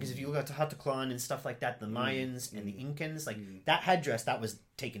American, because if you look at Tehotliclan and stuff like that, the Mayans and the Incans, like that headdress, that was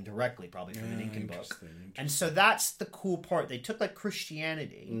taken directly probably from an Incan book. And so that's the cool part. They took like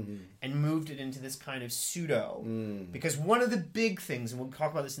Christianity and moved it into this kind of pseudo. Because one of the big things, and we'll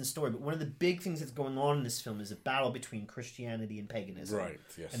talk about this in the story, but one of the big things that's going on in this film is a battle between Christianity and paganism. Right,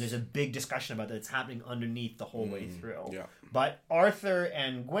 yes. And there's a big discussion about that. It's happening underneath the whole way through. Yeah. But Arthur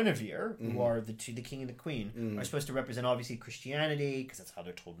and Guinevere, who are the king and the queen, are supposed to represent obviously Christianity, because that's how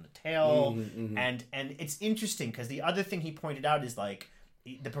they're told in the tale. And it's interesting, because the other thing he pointed out is like,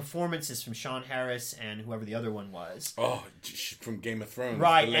 the performances from Sean Harris and whoever the other one was. Oh, from Game of Thrones,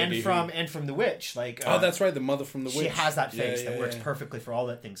 right? And from The Witch, like that's right, the mother from The Witch. She has that face that works perfectly for all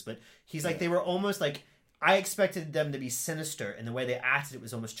that things. But he's like, they were almost like, I expected them to be sinister, and the way they acted, it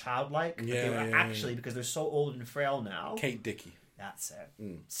was almost childlike. But they were actually, because they're so old and frail now. Kate Dickie. That's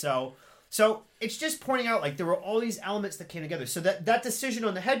it. So it's just pointing out, like, there were all these elements that came together. So that decision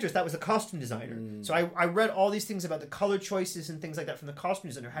on the headdress, that was the costume designer. So I read all these things about the color choices and things like that from the costume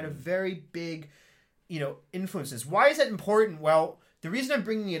designer. Had a very big, influences. Why is that important? Well, the reason I'm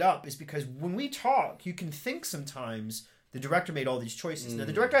bringing it up is because when we talk, you can think sometimes the director made all these choices. Now,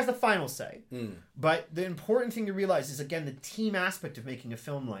 the director has the final say. But the important thing to realize is, again, the team aspect of making a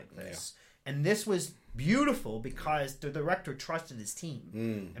film like this. And this was beautiful because the director trusted his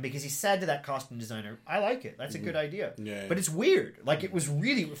team. And because he said to that costume designer, I like it. That's a good idea. But it's weird. Like, it was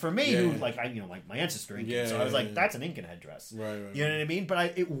really, for me, who, like, like my ancestor Incan. So I was like, that's an Incan headdress. Right. You know what I mean?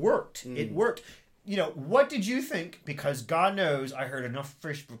 But it worked. It worked. What did you think? Because God knows I heard enough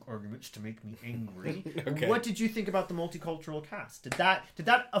Facebook arguments to make me angry. Okay. What did you think about the multicultural cast? Did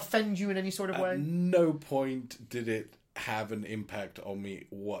that offend you in any sort of way? At no point did it have an impact on me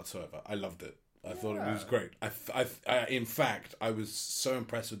whatsoever. I loved it. I thought it was great. I in fact, I was so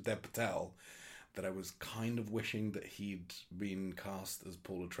impressed with Dev Patel that I was kind of wishing that he'd been cast as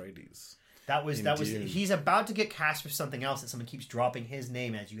Paul Atreides. That was he's about to get cast for something else that someone keeps dropping his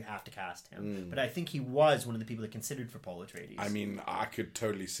name as you have to cast him. But I think he was one of the people that considered for Paul Atreides. I mean, I could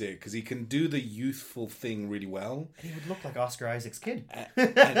totally see it because he can do the youthful thing really well. And he would look like Oscar Isaac's kid.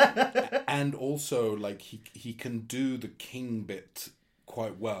 and also, like, he can do the king bit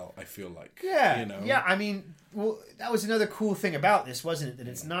quite well, I feel like. Yeah, I mean, well, that was another cool thing about this, wasn't it? That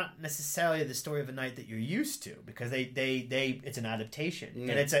it's not necessarily the story of a knight that you're used to, because they it's an adaptation,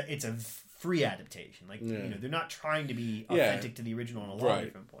 and it's a free adaptation. Like, they're not trying to be authentic to the original on a lot of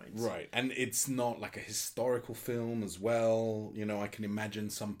different points. Right, and it's not like a historical film as well. I can imagine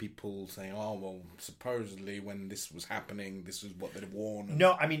some people saying, oh, well, supposedly when this was happening, this is what they'd have worn.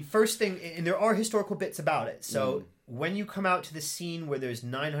 No, I mean, first thing, and there are historical bits about it. So when you come out to the scene where there's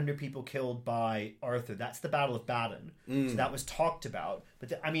 900 people killed by Arthur, that's the Battle of Badon. So that was talked about.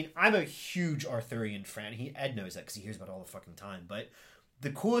 But I'm a huge Arthurian fan. Ed knows that because he hears about it all the fucking time. But the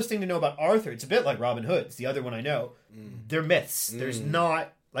coolest thing to know about Arthur, it's a bit like Robin Hood. It's the other one I know. They're myths. There's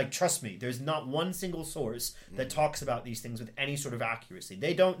not, like, trust me, there's not one single source that talks about these things with any sort of accuracy.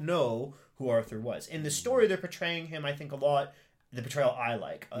 They don't know who Arthur was. In the story, they're portraying him, I think, a lot. The portrayal I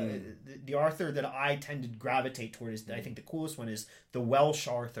like. The Arthur that I tend to gravitate toward is, I think the coolest one is the Welsh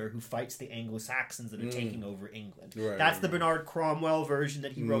Arthur who fights the Anglo-Saxons that are taking over England. That's the Bernard Cromwell version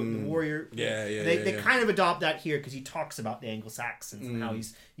that he wrote in The Warrior. They kind of adopt that here because he talks about the Anglo-Saxons and how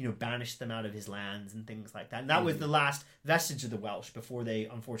he's, banished them out of his lands and things like that. And that was the last vestige of the Welsh before they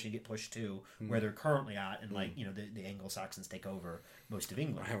unfortunately get pushed to where they're currently at, and the Anglo-Saxons take over most of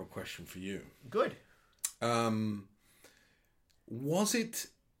England. I have a question for you. Good. Was it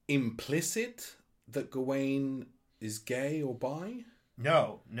implicit that Gawain is gay or bi?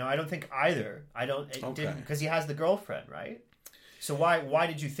 No, I don't think either. Didn't, because he has the girlfriend, right? So why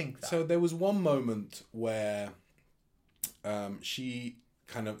did you think that? So there was one moment where she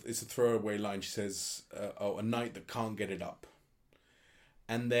kind of, it's a throwaway line. She says, a knight that can't get it up.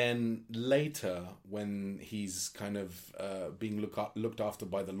 And then later, when he's kind of being looked after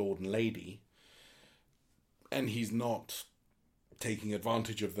by the Lord and Lady, and he's not taking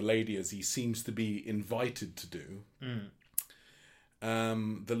advantage of the lady as he seems to be invited to do.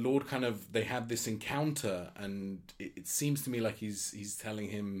 The Lord they have this encounter, and it seems to me like he's telling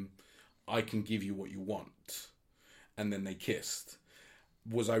him, I can give you what you want. And then they kissed.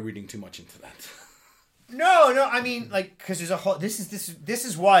 Was I reading too much into that? No, I mean, like, because there's a whole, this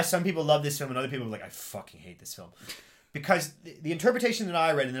is why some people love this film and other people are like, I fucking hate this film. Because the interpretation that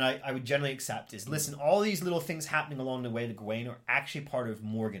I read and that I would generally accept is, listen, all these little things happening along the way to Gawain are actually part of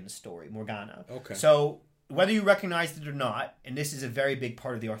Morgan's story, Morgana. Okay. So whether you recognize it or not, and this is a very big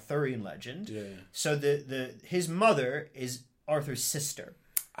part of the Arthurian legend. Yeah. So his mother is Arthur's sister,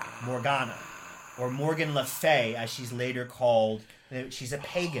 Morgana, or Morgan Le Fay, as she's later called. She's a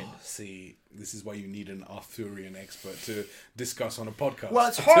pagan. See, this is why you need an Arthurian expert to discuss on a podcast. Well,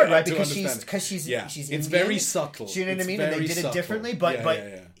 it's hard, right? Because she's it's Indian. very subtle. Do you know what I mean? And they did it differently, but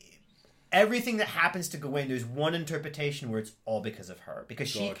everything that happens to Gawain, there's one interpretation where it's all because of her, because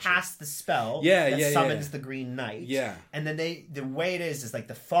she casts the spell that summons the Green Knight. Yeah, and then the way it is like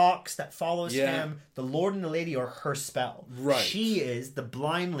the fox that follows him, the Lord and the Lady are her spell. Right, she is the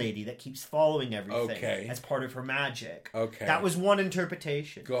blind lady that keeps following everything as part of her magic. Okay, that was one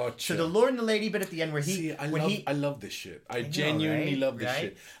interpretation. Gotcha. So the Lord and the Lady, but at the end where I love this shit. I genuinely love this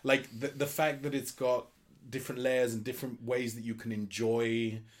shit. Like the fact that it's got different layers and different ways that you can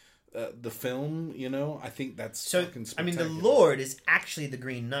enjoy the film, I think that's fucking spectacular. I mean, the Lord is actually the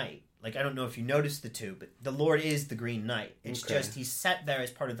Green Knight. Like, I don't know if you noticed the two, but the Lord is the Green Knight. It's just he's set there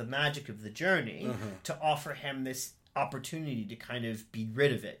as part of the magic of the journey to offer him this opportunity to kind of be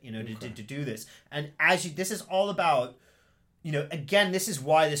rid of it, to do this. And this is all about, again, this is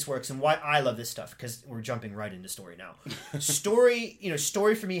why this works and why I love this stuff, because we're jumping right into story now.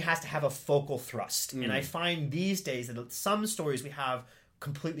 Story for me has to have a focal thrust. And I find these days that some stories we have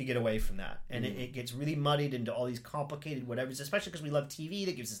completely get away from that, and it gets really muddied into all these complicated whatevers, especially because we love TV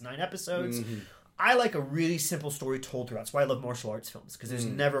that gives us 9 episodes. I like a really simple story told throughout. That's why I love martial arts films, because there's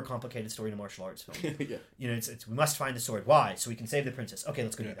never a complicated story in a martial arts film. It's we must find the sword. Why? So we can save the princess. Okay,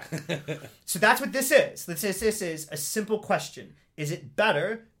 let's go do that. So that's what this is. This is a simple question. Is it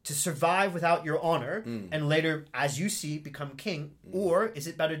better to survive without your honor and later, as you see, become king, or is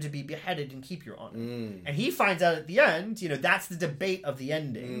it better to be beheaded and keep your honor? And he finds out at the end, that's the debate of the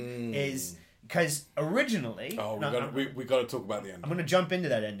ending, is because originally... we got to talk about the ending. I'm going to jump into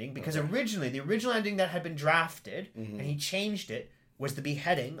that ending, because originally, the original ending that had been drafted, and he changed it, was the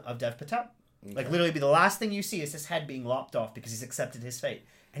beheading of Dev Patel. Like, literally, the last thing you see is his head being lopped off because he's accepted his fate.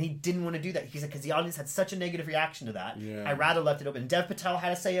 And he didn't want to do that. He said, because the audience had such a negative reaction to that, I rather left it open. And Dev Patel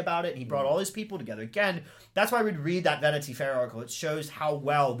had a say about it, and he brought all his people together. Again, that's why we'd read that Vanity Fair article. It shows how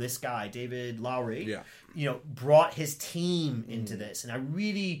well this guy, David Lowery, brought his team into this. And I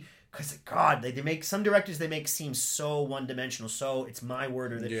really... Because, God, they make some directors, they make seem so one-dimensional, so it's my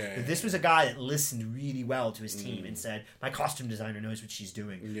word. Or this was a guy that listened really well to his team and said, my costume designer knows what she's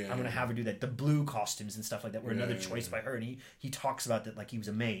doing. I'm going to have her do that. The blue costumes and stuff like that were another choice by her. And he talks about that like he was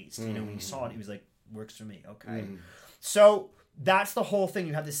amazed. When he saw it, he was like, works for me. Okay. So that's the whole thing.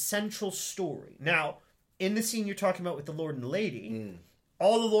 You have this central story. Now, in the scene you're talking about with the Lord and the Lady,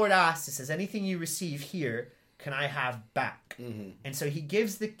 all the Lord asks is, anything you receive here, can I have back? And so he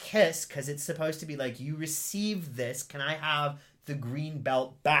gives the kiss because it's supposed to be like, you receive this. Can I have the green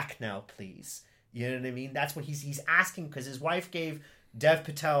belt back now, please? You know what I mean? That's what he's asking, because his wife gave Dev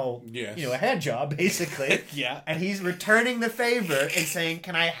Patel, a hand job, basically. And he's returning the favor and saying,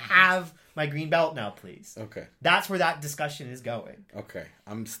 can I have my green belt now, please. Okay. That's where that discussion is going. Okay.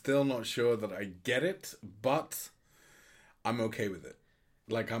 I'm still not sure that I get it, but I'm okay with it.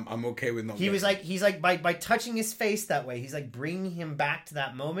 Like, I'm okay with not He was getting like, by touching his face that way, he's like bringing him back to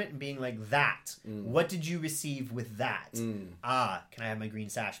that moment and being like, that. What did you receive with that? Can I have my green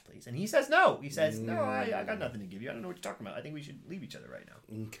sash, please? And he says no. He says, no, I got nothing to give you. I don't know what you're talking about. I think we should leave each other right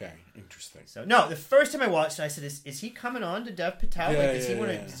now. Okay, interesting. So, no, the first time I watched it, I said, is he coming on to Dev Patel? Yeah, like,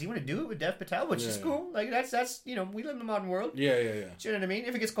 yeah, does he want to do it with Dev Patel? Which is cool. Like, that's we live in the modern world. Yeah. Do you know what I mean?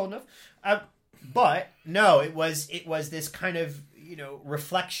 If it gets cold enough. But, no, it was this kind of,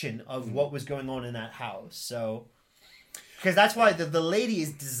 reflection of what was going on in that house. So, because that's why the lady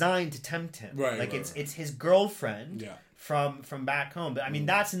is designed to tempt him. Right. Like, it's his girlfriend Yeah. from back home. But, I mean,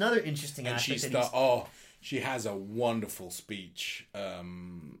 that's another interesting And aspect. she has a wonderful speech. The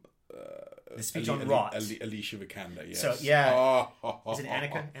speech on rot. Alicia Vikander, yes. So, yeah. Is it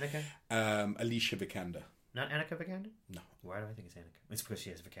Annika? Annika? Alicia Vikander. Not Annika Vikander? No. Why do I think it's Annika? It's because she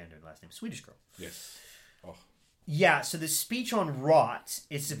has Vikander in the last name. Swedish girl. Yes. Oh. Yeah, so the speech on rot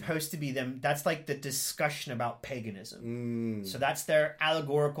is supposed to be them. That's like the discussion about paganism. So that's their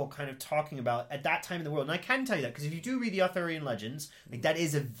allegorical kind of talking about at that time in the world. And I can tell you that because if you do read the Arthurian legends, like that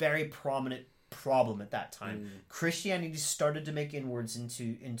is a very prominent problem at that time. Christianity started to make inroads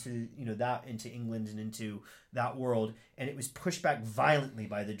into England and into that world, and it was pushed back violently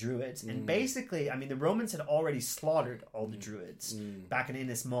by the Druids. And basically, I mean, the Romans had already slaughtered all the Druids back in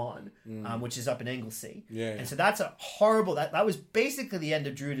Innis Mon, which is up in Anglesey. Yeah. And so that's a horrible. That was basically the end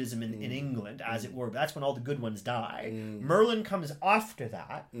of Druidism in England, as it were. But that's when all the good ones die. Merlin comes after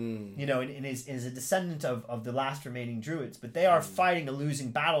that, and is a descendant of the last remaining Druids. But they are fighting a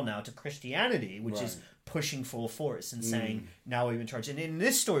losing battle now to Christianity, which is pushing full force and saying, now we're in charge. And in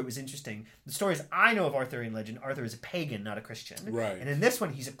this story, it was interesting. The stories I know of Arthurian legend, Arthur is a pagan, not a Christian. Right. And in this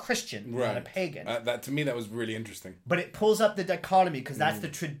one, he's a Christian, not a pagan. That to me, that was really interesting. But it pulls up the dichotomy, because that's the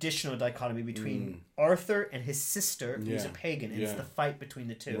traditional dichotomy between Arthur and his sister, who's a pagan. And it's the fight between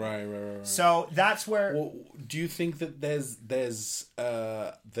the two. Right. So that's where... Well, do you think that there's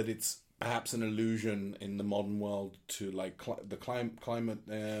that it's perhaps an allusion in the modern world to like the climate?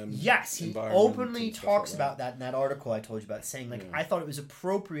 Yes, he openly talks about that in that article I told you about, saying like, I thought it was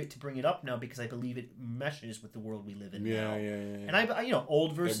appropriate to bring it up now because I believe it meshes with the world we live in now. And I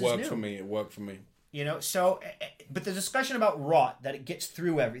old versus new. It worked for me. So, but the discussion about rot, that it gets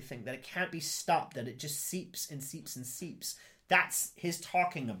through everything, that it can't be stopped, that it just seeps and seeps and seeps. That's his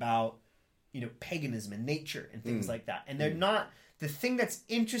talking about, paganism and nature and things like that. And they're not. The thing that's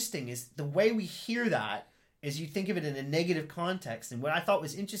interesting is the way we hear that is you think of it in a negative context. And what I thought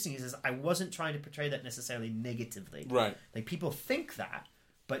was interesting is I wasn't trying to portray that necessarily negatively. Right. Like, people think that,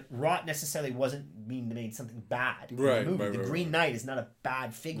 but rot necessarily wasn't mean something bad in Right, the movie. right, The right, Green Knight is not a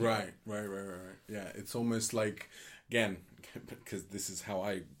bad figure. Right. Yeah, it's almost like, again, because this is how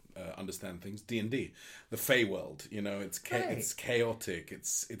I understand things, D&D, the Feywild. It's chaotic.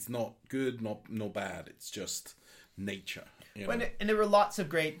 It's not good, nor bad. It's just nature. And there were lots of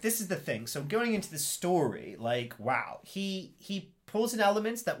great... This is the thing. So going into the story, like, wow. He pulls in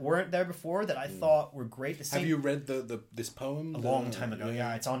elements that weren't there before that I thought were great. Have you read this poem? A long time ago,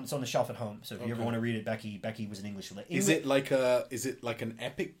 yeah. It's on the shelf at home. So if you ever want to read it, Becky was an English... Is it like an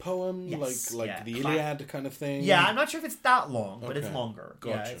epic poem? Yes, like the Iliad kind of thing? Yeah, I'm not sure if it's that long, but it's longer.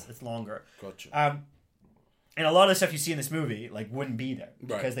 Gotcha. Yeah, it's longer. Gotcha. And a lot of the stuff you see in this movie, like, wouldn't be there.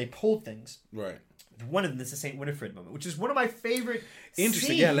 Because they pulled things... Right. One of them is the St. Winifred moment, which is one of my favorite Interesting,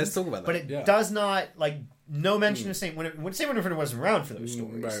 scenes, yeah, let's talk about that. But it does not, like, no mention of St. Winifred. St. Winifred wasn't around for those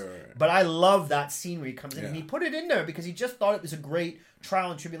stories. Right. But I love that scene where he comes in, and he put it in there because he just thought it was a great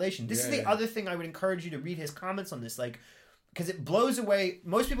trial and tribulation. This is the other thing I would encourage you to read his comments on this, like, because it blows away...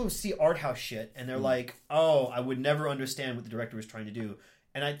 Most people see art house shit, and they're like, oh, I would never understand what the director was trying to do.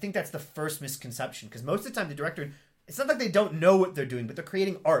 And I think that's the first misconception, because most of the time the director... It's not like they don't know what they're doing, but they're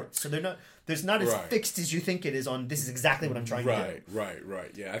creating art. So they're not. There's not as fixed as you think it is on. This is exactly what I'm trying to do.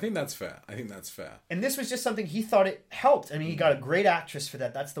 Right. Yeah, I think that's fair. And this was just something he thought it helped. I mean, he got a great actress for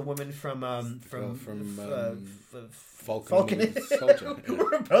that. That's the woman from Falcon and Winter Soldier.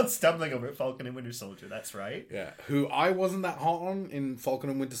 We're both stumbling over Falcon and Winter Soldier. That's right. Yeah, who I wasn't that hot on in Falcon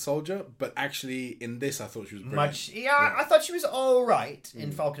and Winter Soldier, but actually in this I thought she was brilliant. I thought she was all right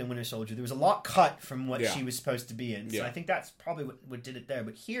in Falcon and Winter Soldier. There was a lot cut from what she was supposed to be in, so I think that's probably what did it there.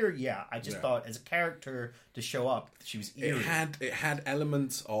 But here, I just thought as a character to show up, she was eerie. It had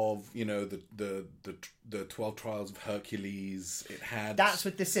elements of the 12 Trials of Hercules. It had that's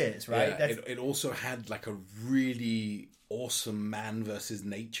what this is, right? Yeah, it also had like a really awesome man versus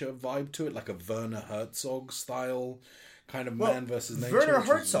nature vibe to it, like a Werner Herzog style kind of man versus nature. Werner which is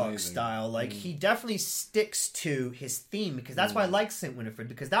Herzog amazing. style, like he definitely sticks to his theme, because that's why I like Saint Winifred,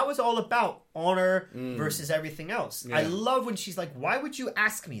 because that was all about honor versus everything else. Yeah. I love when she's like, "Why would you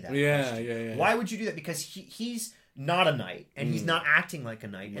ask me that? Yeah, question? yeah. Why would you do that?" Because he's not a knight, and he's not acting like a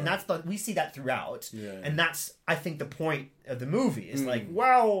knight, and that's we see that throughout, and that's I think the point of the movie is like,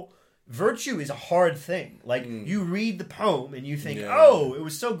 well, virtue is a hard thing. Like you read the poem and you think, oh, it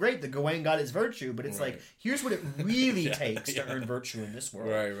was so great that Gawain got his virtue, but it's like, here's what it really takes to earn virtue in this world.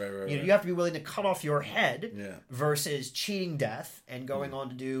 Right. You know, you have to be willing to cut off your head versus cheating death and going on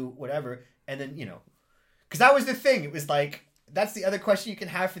to do whatever, and then because that was the thing. It was like. That's the other question you can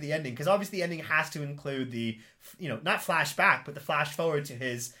have for the ending, because obviously the ending has to include the, not flashback, but the flash forward to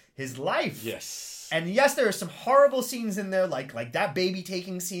his life. Yes. And yes, there are some horrible scenes in there, like that baby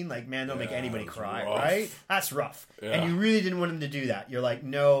taking scene. Like, man, don't make anybody cry, rough. right? That's rough. Yeah. And you really didn't want him to do that. You're like,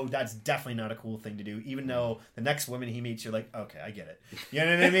 no, that's definitely not a cool thing to do. Even though the next woman he meets, you're like, okay, I get it. You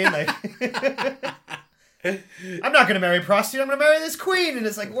know what I mean? Like, I'm not going to marry a prostitute. I'm going to marry this queen. And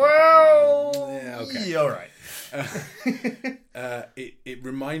it's like, whoa. Yeah, okay. Yeah, all right. It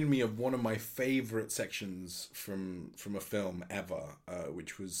reminded me of one of my favorite sections from a film ever,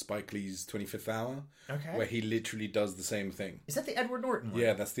 which was Spike Lee's 25th Hour, where he literally does the same thing. Is that the Edward Norton one?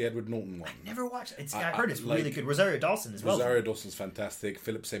 Yeah, that's the Edward Norton one. Never watched it. I heard it's really good. Rosario Dawson as well. Rosario Dawson's fantastic.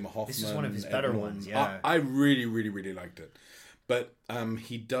 Philip Seymour Hoffman. This is one of his better ones. Yeah, I really, really, really liked it. But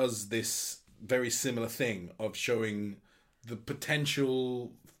he does this very similar thing of showing the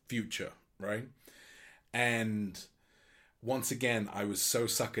potential future, right? And once again, I was so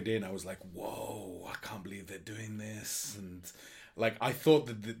suckered in. I was like, whoa, I can't believe they're doing this. And like, I thought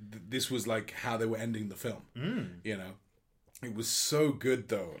that this was like how they were ending the film. It was so good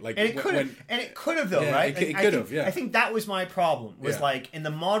though. Like, and it could have though, right? It could have, yeah. I think that was my problem. Was like in the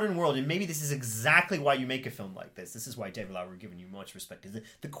modern world, and maybe this is exactly why you make a film like this. This is why David Lowery giving you much respect. Is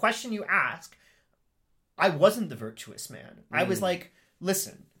the question you ask? I wasn't the virtuous man. I was like,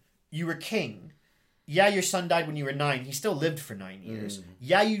 listen, you were king. Yeah, your son died when you were 9. He still lived for 9 years.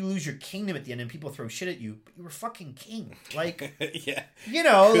 Yeah, you lose your kingdom at the end and people throw shit at you, but you were fucking king. Like, yeah, could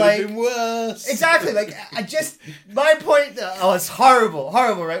have been worse. Exactly. Like, my point. Oh, it's horrible,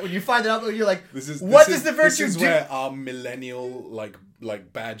 right? When you find it out, you're like, what does the virtue do? This is where our millennial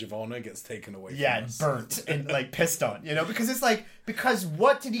like badge of honor gets taken away. Yeah, burnt and like pissed on, because it's like, because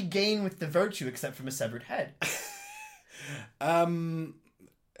what did he gain with the virtue except from a severed head? Honor.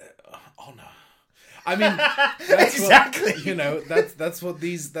 I mean, that's exactly. What, that's what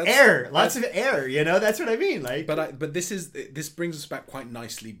these air. Lots of air. That's what I mean. Like, but this brings us back quite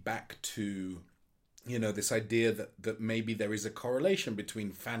nicely back to, this idea that maybe there is a correlation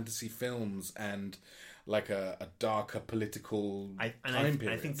between fantasy films and like a darker political time period.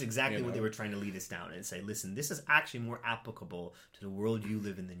 I think it's exactly what they were trying to lead us down and say, listen, this is actually more applicable to the world you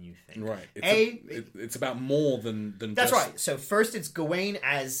live in than you think. Right. It's about more than that's just... right. So first it's Gawain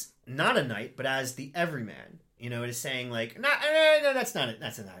as not a knight, but as the everyman. It is saying like, no, that's not it.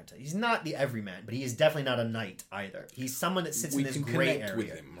 That's not it. He's not the everyman, but he is definitely not a knight either. He's someone that sits in this gray area. We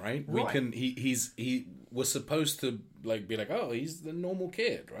can connect with him, right? We can. He was supposed to like be like, oh, he's the normal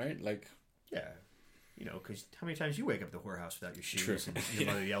kid, right? Like, yeah. Because how many times you wake up at the whorehouse without your shoes and your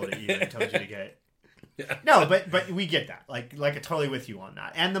mother yelled at you and told you to get... Yeah. No, but we get that. Like I'm totally with you on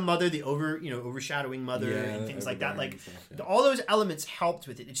that. And the mother, the overshadowing mother and things like that. Like all those elements helped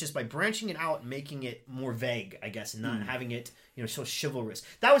with it. It's just by branching it out and making it more vague, I guess, and not having it, so chivalrous.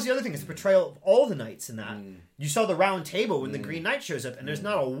 That was the other thing, is the portrayal of all the knights in that. You saw the round table when the Green Knight shows up and there's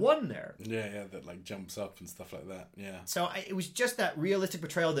not a one there. Yeah, that like jumps up and stuff like that. Yeah. So it was just that realistic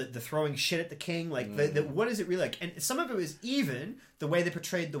portrayal, the throwing shit at the king, like the what is it really like? And some of it was even the way they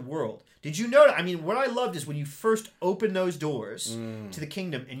portrayed the world. Did you notice? I mean, what I loved is when you first open those doors to the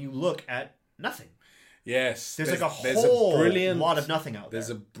kingdom and you look at nothing. Yes. There's like a whole lot of nothing out there. There's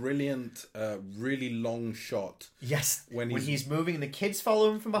a brilliant, really long shot. Yes. When he's moving and the kids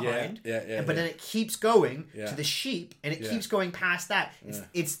follow him from behind. Yeah. But then it keeps going to the sheep and it keeps going past that.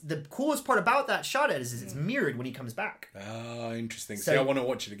 It's the coolest part about that shot is it's mirrored when he comes back. Oh, interesting. So, see, I want to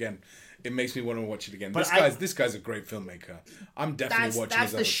watch it again. It makes me want to watch it again. But this guy's a great filmmaker. I'm definitely watching his other stuff.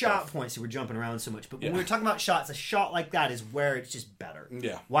 That's the shot points. We're jumping around so much. But when we're talking about shots, a shot like that is where it's just better.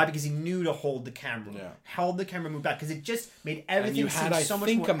 Yeah. Why? Because he knew to hold the camera. Yeah. held the camera moved back because it just made And everything you had, seem so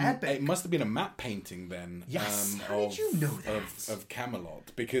much more epic. it must have been a matte painting then. Yes. How did you know that? Of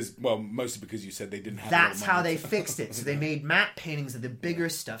Camelot, because mostly because you said they didn't have. That's a lot of how money. they fixed it. So they made matte paintings of the bigger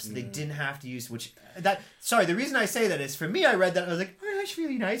stuff, so they didn't have to use Sorry, the reason I say that is for me, I read that and I was like, oh, that's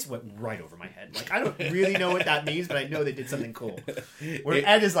really nice. Went right over my head. Like I don't really know what that means, but I know they did something cool. Where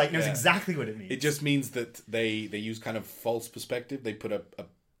Ed is like knows exactly what it means. It just means that they use kind of false perspective. They put a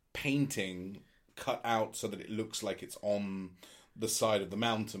painting cut out so that it looks like it's on the side of the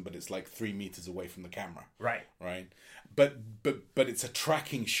mountain, but it's like 3 meters away from the camera. Right. But it's a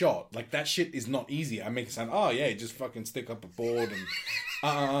tracking shot. Like that shit is not easy. I make it sound, just fucking stick up a board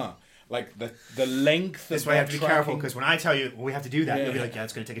and like the length. That's why I have to be careful because when I tell you we have to do that, you'll be like,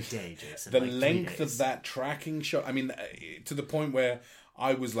 it's going to take a day, Jason. The like length of that tracking shot. I mean, to the point where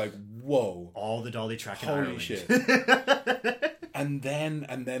I was like, whoa, all the dolly tracking. Holy Ireland. shit. and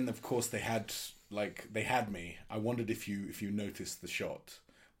then of course they had me. I wondered if you noticed the shot,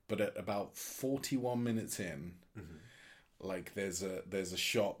 but at about 41 minutes in, like there's a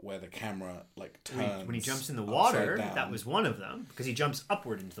shot where the camera like turns when he jumps in the water. down. That was one of them because he jumps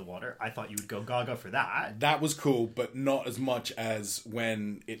upward into the water. I thought you would go gaga for that. That was cool, but not as much as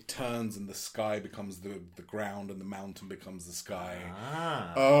when it turns and the sky becomes the ground and the mountain becomes the sky.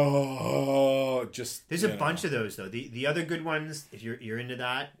 There's a bunch of those though. The other good ones, if you're into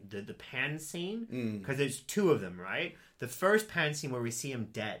that, the pan scene, because there's two of them, right? The first pan scene where we see him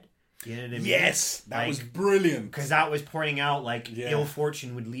dead. You know what I mean? Yes, that was brilliant. Because that was pointing out like ill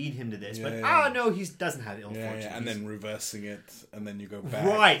fortune would lead him to this, but no, he doesn't have ill fortune. And then reversing it, and then you go back.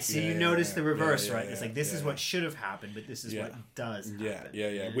 Right, so you notice the reverse, right? It's like this is what should have happened, but this is what does happen.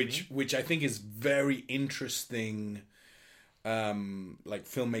 You know which I think is very interesting, like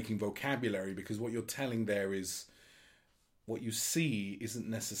filmmaking vocabulary, because what you're telling there is what you see isn't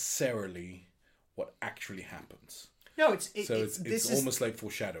necessarily what actually happens. No, it's almost like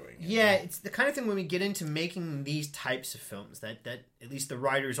foreshadowing. Yeah, it's the kind of thing when we get into making these types of films that at least the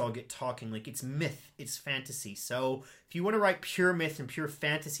writers all get talking like it's myth, it's fantasy. So if you want to write pure myth and pure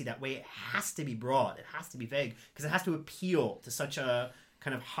fantasy that way, it has to be broad, it has to be vague, because it has to appeal to such a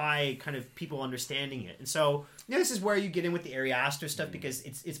kind of high kind of people understanding it. And so this is where you get in with the Ari Aster stuff because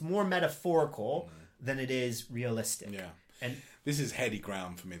it's more metaphorical than it is realistic. Yeah, and this is heady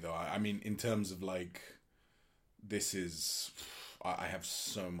ground for me though. I mean, in terms of like. I have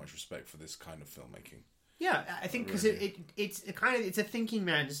so much respect for this kind of filmmaking. Yeah, I think because it's a thinking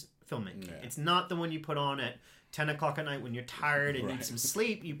man's filmmaking. Yeah. It's not the one you put on at 10 o'clock at night when you're tired and need some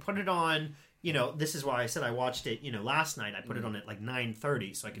sleep. You put it on, this is why I said I watched it, last night. I put it on at like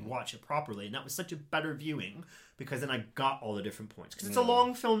 9:30 so I could watch it properly. And that was such a better viewing because then I got all the different points. Because it's a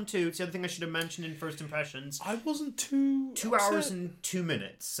long film too. It's the other thing I should have mentioned in First Impressions. I wasn't too 2 hours and 2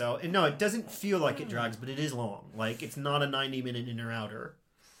 minutes. So, no, it doesn't feel like it drags, but it is long. Like, it's not a 90-minute in or outer.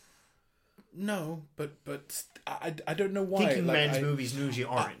 No, but I don't know why. Thinking men's movies usually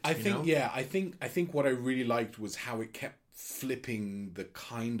aren't. I think what I really liked was how it kept flipping the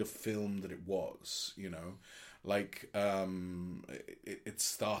kind of film that it was. Like it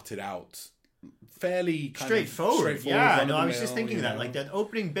started out fairly kind straightforward. Of yeah, no, I was just thinking that. Like that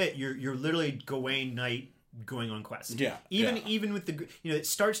opening bit, you're literally Gawain Knight going on quest. Yeah. Even with the it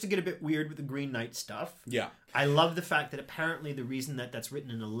starts to get a bit weird with the Green Knight stuff. Yeah. I love the fact that apparently the reason that's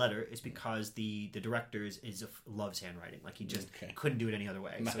written in a letter is because the director loves handwriting. Like he just couldn't do it any other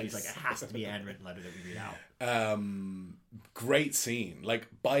way. Nice. So he's like, it has to be a handwritten letter that we read out. Great scene. Like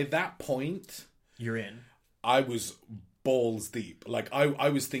by that point, you're in. I was balls deep. Like I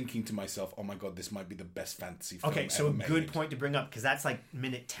was thinking to myself, oh my god, this might be the best fantasy film okay, so ever a good point to bring up, because that's like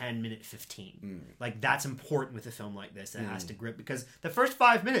minute 10, minute 15. Like that's important with a film like this. It has to grip, because the first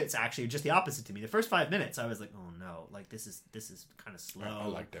 5 minutes actually are just the opposite to me. The first 5 minutes I was like, oh no, like this is kind of slow. I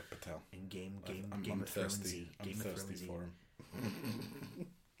like Dev Patel. And Game I'm of thirsty. Thronesy. I'm thirsty for him.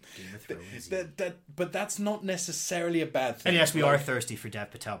 Game of Thrones. But that's not necessarily a bad thing. And yes, we are thirsty for Dev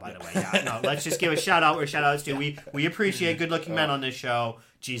Patel, by the way. Yeah, no, let's just give a shout out where shout outs to. We appreciate good looking men on this show.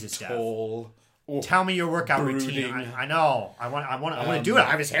 Jesus, tall. Dev. Tell me your workout routine. I know. I want to do it.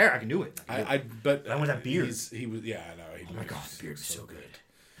 I have his hair. I can do it. But I want that beard. He was. Yeah, I know. Oh my god, the beard was so good.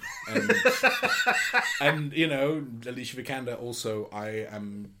 And Alicia Vikander also. I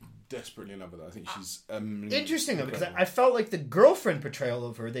am desperately in love with her. I think she's interesting though, because I felt like the girlfriend portrayal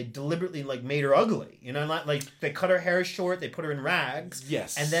of her, they deliberately like made her ugly. Not like they cut her hair short, they put her in rags.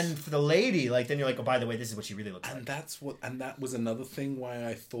 Yes. And then for the lady, like then you're like, oh, by the way, this is what she really looks like. And that was another thing why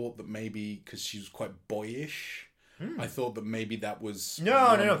I thought that maybe because she was quite boyish. I thought that maybe that was No.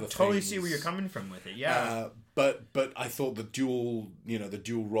 one of the Totally things. see where you're coming from with it. Yeah. But I thought the dual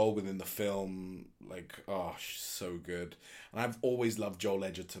role within the film, like, so good. And I've always loved Joel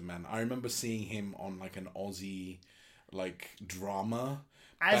Edgerton, man. I remember seeing him on like an Aussie like drama.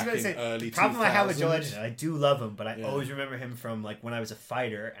 I was going to say, early the problem I have with Joel 2000s. Edgerton, I do love him, but I always remember him from like when I was a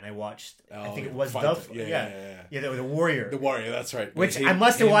fighter and I watched, I think it was Fighter. the Warrior. The Warrior, that's right. Which Him- I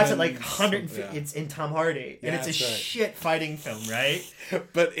must have him watched it and like some- 150. It's in Tom Hardy, and it's a that's right. shit fighting film, right?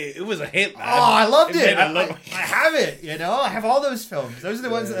 But it was a hit, man. Oh, I loved it. made I look- have it. I have all those films. Those are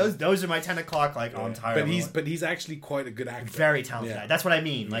the ones. Those are my 10 o'clock. Like, I'm tired. But he's actually quite a good actor. Very talented Yeah. guy. That's what I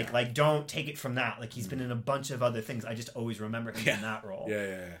mean. Like don't take it from that. Like he's been in a bunch of other things. I just always remember him in that role. Yeah.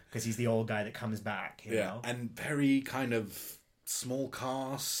 Because he's the old guy that comes back. You know? And very kind of small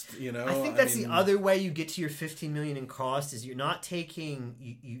cast. I think that's the other way you get to your 15 million in cost is you're not taking.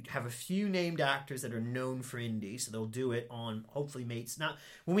 You have a few named actors that are known for indie, so they'll do it on hopefully mates. Now,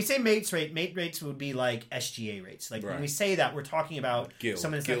 when we say mate rates would be like SGA rates. Like when we say that, we're talking about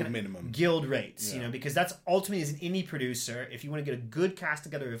someone that's guild minimum guild rates. Because that's ultimately as an indie producer, if you want to get a good cast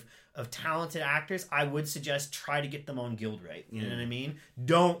together of talented actors, I would suggest try to get them on guild rate. You know what I mean?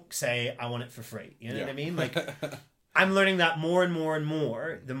 Don't say I want it for free. You know what I mean? Like. I'm learning that more and more and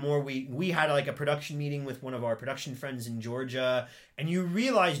more. The more we had like a production meeting with one of our production friends in Georgia, and you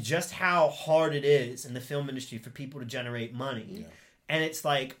realize just how hard it is in the film industry for people to generate money. Yeah. And it's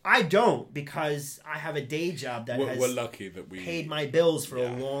like, I don't, because I have a day job that we're lucky that we paid my bills for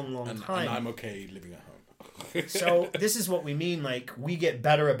a long, long time. And I'm okay living at home. So this is what we mean, like, we get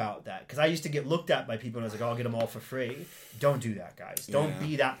better about that. Because I used to get looked at by people and I was like, I'll get them all for free. Don't do that, guys. Don't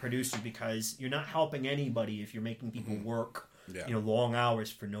be that producer, because you're not helping anybody if you're making people work long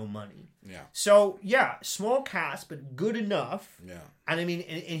hours for no money. Yeah. So, small cast, but good enough. Yeah. And I mean,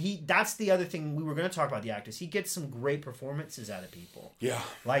 and that's the other thing we were going to talk about the actors. He gets some great performances out of people. Yeah.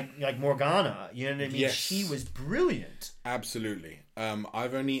 Like Morgana, you know what I mean? Yes. She was brilliant. Absolutely.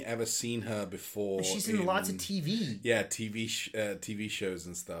 I've only ever seen her before. She's in lots of TV. Yeah, TV shows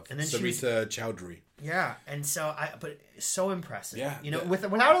and stuff. And then Sarita Chowdhury. Yeah, and so but so impressive. Yeah,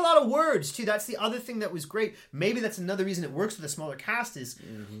 without a lot of words too. That's the other thing that was great. Maybe that's another reason it works with a smaller cast. Is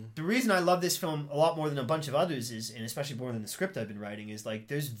the reason I love this film a lot more than a bunch of others is, and especially more than the script I've been writing, is like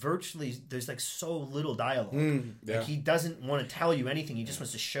there's like so little dialogue. Like he doesn't want to tell you anything. He just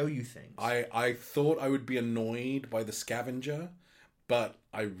wants to show you things. I thought I would be annoyed by the scavenger, but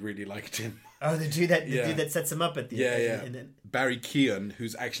I really liked him. Oh, the dude that sets him up at the end. Yeah. And then, Barry Keoghan,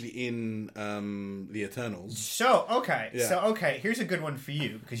 who's actually in the Eternals. So here's a good one for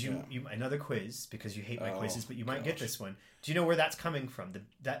you, because you another quiz, because you hate my quizzes, but you might get this one. Do you know where that's coming from?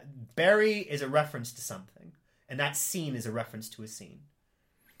 That Barry is a reference to something, and that scene is a reference to a scene.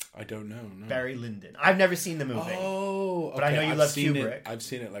 I don't know. No. Barry Lyndon. I've never seen the movie. Oh, okay. But I know you love Kubrick. I've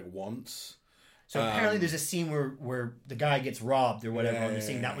seen it like once. So apparently there's a scene where the guy gets robbed or whatever, and you're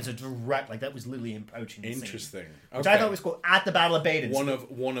saying that was a direct, like that was literally approaching the Interesting. Scene, which I thought was cool. At the Battle of Badon.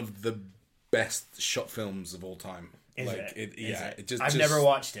 One of the best shot films of all time. I've never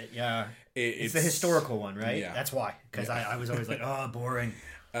watched it. Yeah, it's the historical one, right? Yeah. That's why. Because I was always like, oh, boring.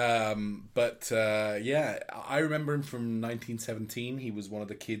 I remember him from 1917. He was one of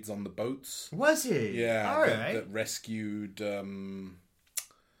the kids on the boats. Was he? Yeah, all right. That rescued.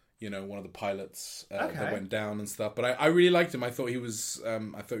 One of the pilots that went down and stuff. But I really liked him. I thought he was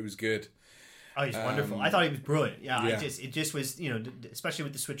good. Oh, he's wonderful. I thought he was brilliant. Yeah. It just was, especially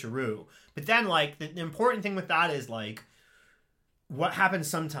with the switcheroo. But then, like, the important thing with that is, like, what happens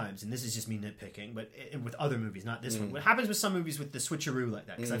sometimes, and this is just me nitpicking, but with other movies, not this one. What happens with some movies with the switcheroo like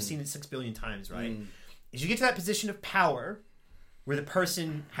that, because I've seen it 6 billion times, right? Is you get to that position of power where the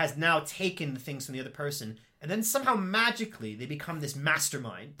person has now taken the things from the other person, and then somehow magically they become this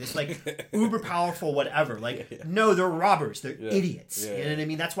mastermind, this like uber powerful whatever. Like, no, they're robbers. They're idiots. You know what I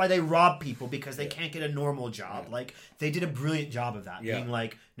mean? That's why they rob people, because they can't get a normal job. Like, they did a brilliant job of that, being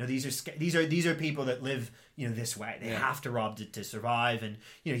like, no, these are people that live, this way. They have to rob to survive, and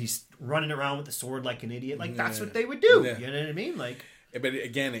he's running around with the sword like an idiot. Like, that's what they would do. You know what I mean? Like. But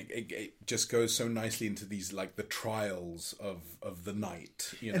again, it just goes so nicely into these, like, the trials of the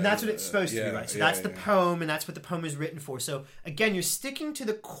night. And that's what it's supposed to be, right? So that's the poem, and that's what the poem is written for. So, again, you're sticking to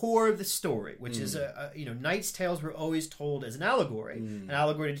the core of the story, which is, Knight's Tales were always told as an allegory. An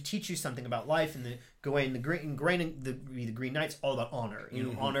allegory to teach you something about life, and the Green Knight's all about honor.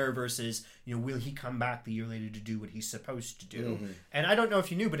 Honor versus, will he come back the year later to do what he's supposed to do? And I don't know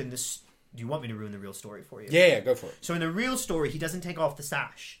if you knew, but in this... Do you want me to ruin the real story for you? Yeah, go for it. So in the real story, he doesn't take off the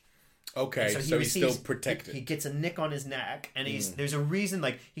sash. Okay, And so he's still protected. He gets a nick on his neck, and there's a reason,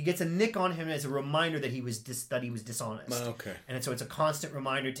 like, he gets a nick on him as a reminder that he was dishonest. Okay. And so it's a constant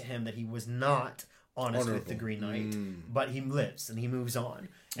reminder to him that he was not honest with the Green Knight, but he lives and he moves on.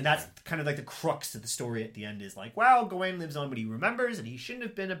 And that's kind of like the crux of the story at the end is like, well, Gawain lives on, but he remembers that he shouldn't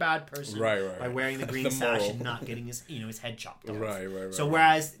have been a bad person by wearing the green sash and not getting his head chopped off. Right. So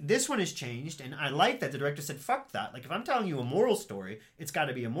whereas this one has changed, and I like that the director said, fuck that. Like, if I'm telling you a moral story, it's got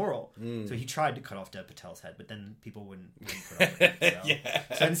to be a moral. So he tried to cut off Dev Patel's head, but then people wouldn't put up with it.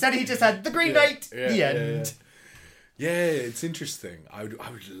 So instead he just had the Green Knight, the end. Yeah, it's interesting. I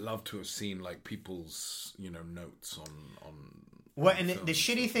would love to have seen like people's notes on. Well, and the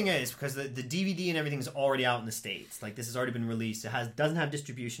shitty thing is because the DVD and everything is already out in the States. Like, this has already been released. It doesn't have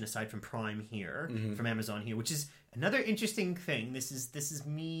distribution aside from Prime here, from Amazon here, which is another interesting thing. This is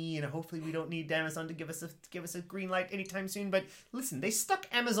me, and hopefully we don't need Amazon to give us a green light anytime soon. But listen, they stuck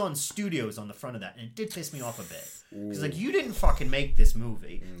Amazon Studios on the front of that, and it did piss me off a bit. Because like, you didn't fucking make this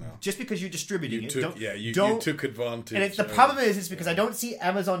movie just because you're distributing it. You took advantage. And the problem is because I don't see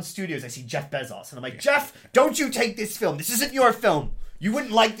Amazon Studios. I see Jeff Bezos, and I'm like, Jeff, don't you take this film? This isn't your film. You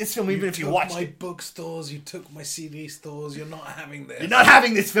wouldn't like this film even if you watched my it. bookstores. You took my CD stores. You're not having this. You're not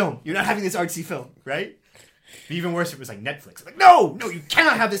having this film. You're not having this artsy film, right? But even worse, if it was like Netflix. I'm like, no, you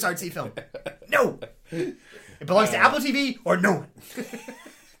cannot have this artsy film. No. It belongs to Apple TV or no one.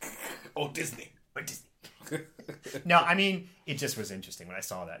 Or Disney. No, I mean, it just was interesting when I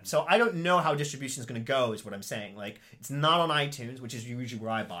saw that. So I don't know how distribution is going to go, is what I'm saying. Like, it's not on iTunes, which is usually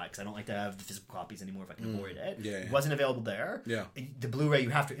where I buy, because I don't like to have the physical copies anymore if I can avoid it. Yeah. It wasn't available there. Yeah. The Blu-ray you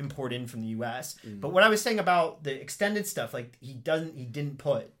have to import in from the US. But what I was saying about the extended stuff, like, he didn't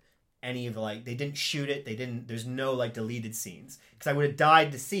put any of the, like, they didn't shoot it. There's no, like, deleted scenes. Because I would have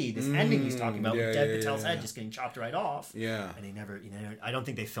died to see this ending he's talking about with Dev Patel's head just getting chopped right off. Yeah. And they never, I don't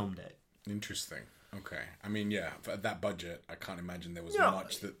think they filmed it. Interesting. Okay. I mean, yeah, for that budget, I can't imagine there was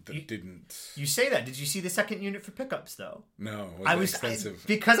much that didn't... You say that. Did you see the second unit for pickups, though? No. Was it expensive?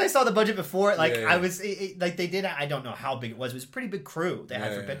 Because I saw the budget before, like, I was... like, they did... I don't know how big it was. It was a pretty big crew they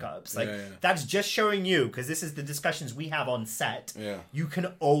had for pickups. Like, that's just showing you, because this is the discussions we have on set. Yeah. You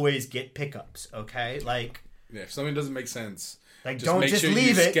can always get pickups, okay? Like... Yeah, if something doesn't make sense... Like, don't just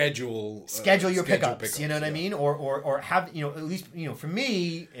leave it. Schedule your pickups. You know what I mean? Or have, at least, for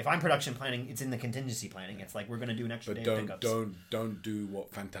me, if I'm production planning, it's in the contingency planning. It's like, we're going to do an extra day of pickups. Don't do what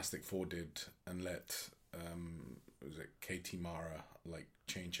Fantastic Four did and let, was it Katie Mara, like,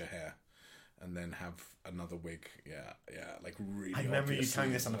 change her hair and then have another wig. Yeah, like, really I remember you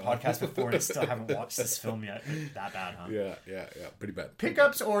telling this on the podcast before, and I still haven't watched this film yet. That bad, huh? Yeah, pretty bad.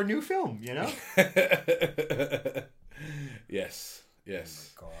 Pickups or new film, Yes.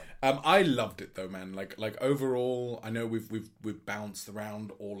 Oh my God. I loved it though, man. Like overall, I know we've bounced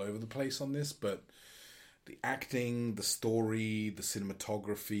around all over the place on this, but the acting, the story, the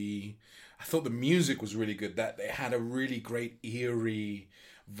cinematography, I thought the music was really good. That they had a really great eerie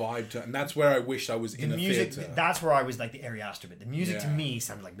vibe to it, and that's where I wished I was in a theater. That's where I was like the Ari Aster bit. The music to me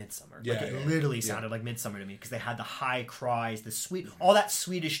sounded like Midsummer. Like it literally sounded like Midsummer to me, because they had the high cries, all that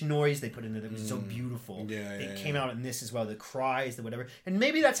Swedish noise they put into it was so beautiful. It came out in this as well, the cries, the whatever. And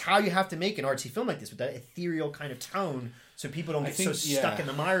maybe that's how you have to make an artsy film like this, with that ethereal kind of tone, so people don't get so stuck in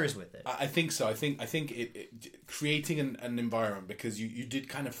the mires with it. I think so. I think it creating an environment, because you did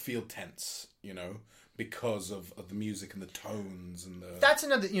kind of feel tense, because of the music and the tones and the... That's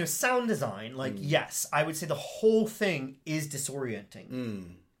another, sound design. Like, yes, I would say the whole thing is disorienting.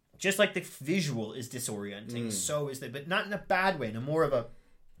 Just like the visual is disorienting, so is but not in a bad way, in a more of a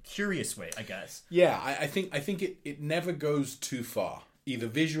curious way, I guess. Yeah, I think it never goes too far, either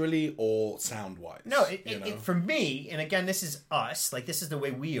visually or sound-wise. No, it for me, and again, this is us, like, this is the way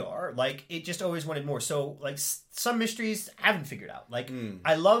we are, like, it just always wanted more. So, like, some mysteries I haven't figured out. Like,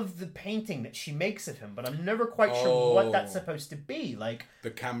 I love the painting that she makes of him, but I'm never quite sure what that's supposed to be. Like,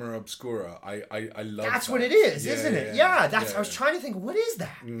 the camera obscura, I love that's that. What it is, isn't it? Yeah, I was trying to think, what is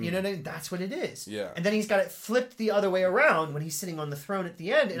that? You know what I mean? That's what it is. Yeah. And then he's got it flipped the other way around when he's sitting on the throne at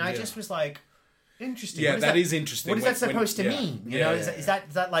the end, and I just was like... Interesting. Yeah, that is interesting. What is that supposed to mean? Is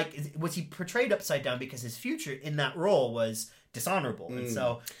that like, was he portrayed upside down because his future in that role was dishonorable? And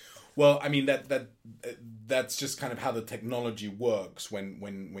so, well, I mean that's just kind of how the technology works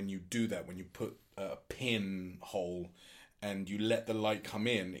when you do that. When you put a pinhole and you let the light come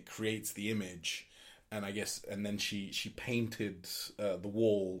in, it creates the image. And I guess, and then she painted the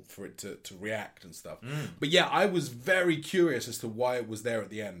wall for it to react and stuff. But yeah, I was very curious as to why it was there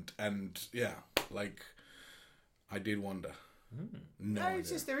at the end. And yeah, like, I did wonder. that's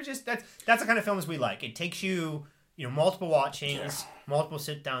the kind of films we like. It takes you multiple watchings, multiple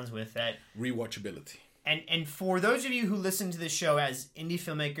sit downs with it. Rewatchability. And for those of you who listen to this show as indie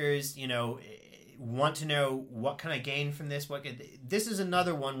filmmakers, want to know what can I gain from this? This is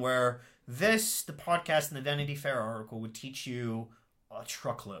another one where the podcast and the Vanity Fair article would teach you a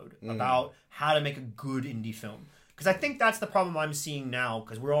truckload about how to make a good indie film. Because I think that's the problem I'm seeing now,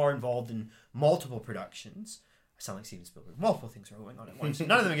 because we're all involved in multiple productions. I sound like Steven Spielberg. Multiple things are going on at once.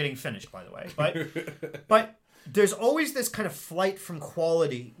 None of them are getting finished, by the way. But there's always this kind of flight from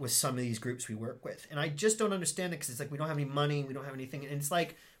quality with some of these groups we work with. And I just don't understand it, because it's like we don't have any money, we don't have anything. And it's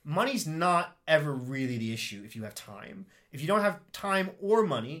like money's not ever really the issue if you have time. If you don't have time or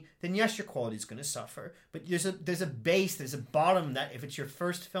money, then yes, your quality is going to suffer. But there's a base, there's a bottom that if it's your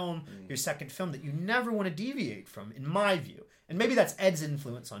first film, your second film, that you never want to deviate from, in my view. And maybe that's Ed's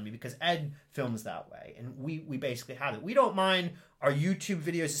influence on me, because Ed films that way. And we basically have it. We don't mind our YouTube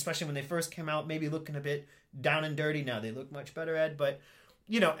videos, especially when they first came out, maybe looking a bit down and dirty. Now they look much better, Ed. But,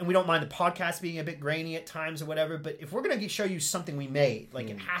 and we don't mind the podcast being a bit grainy at times or whatever. But if we're going to show you something we made,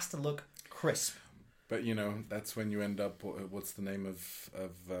 it has to look crisp. But, that's when you end up, what's the name of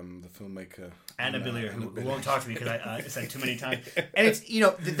the filmmaker? Anna Billier, who won't talk to me because I said too many times. And it's,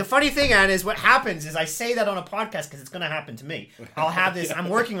 the funny thing, Anna, is what happens is I say that on a podcast because it's going to happen to me. I'll have this, I'm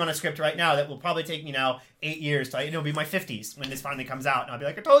working on a script right now that will probably take me now 8 years. It'll be my 50s when this finally comes out. And I'll be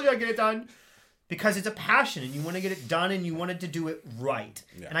like, I told you I'd get it done. Because it's a passion and you want to get it done and you wanted to do it right.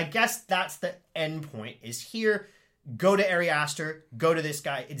 Yeah. And I guess that's the end point, is here. Go to Ari Aster, go to this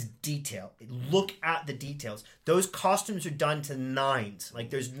guy. It's detail. Look at the details. Those costumes are done to nines.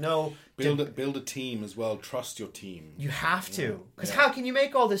 There's no... Build a team as well. Trust your team. You have to. Because how can you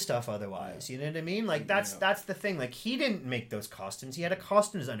make all this stuff otherwise? You know what I mean? That's the thing. He didn't make those costumes. He had a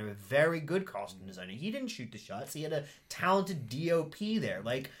costume designer, a very good costume designer. He didn't shoot the shots. He had a talented DOP there.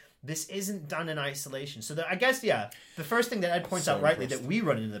 This isn't done in isolation. So I guess, the first thing that Ed points out rightly that we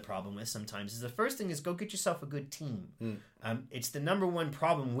run into the problem with sometimes is the first thing is go get yourself a good team. It's the number one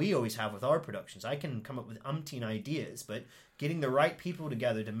problem we always have with our productions. I can come up with umpteen ideas, but getting the right people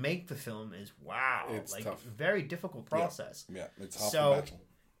together to make the film is, it's tough. Very difficult process. Yeah, it's half the battle.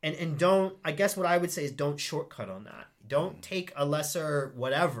 And don't, I guess what I would say is don't shortcut on that. Don't take a lesser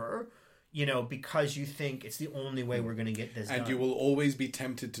whatever... because you think it's the only way we're going to get this done. And you will always be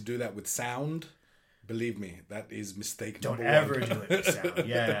tempted to do that with sound. Believe me, that is mistake number one. Don't ever do it with sound.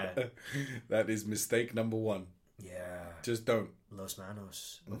 Yeah. That is mistake number one. Yeah. Just don't. Los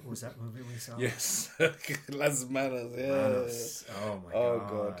Manos. What was that movie we saw? Yes. Las Manos. Yeah. Manos. Oh, my God. Oh,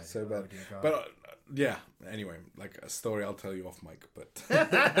 God. So bad. God. But, anyway, a story I'll tell you off mic, but...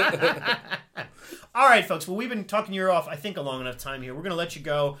 All right, folks. Well, we've been talking your off, I think, a long enough time here. We're going to let you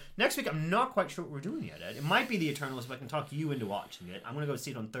go. Next week, I'm not quite sure what we're doing yet, Ed. It might be The Eternals if I can talk you into watching it. I'm going to go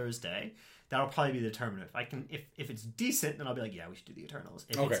see it on Thursday. That'll probably be the determinant. If it's decent, then I'll be like, yeah, we should do The Eternals.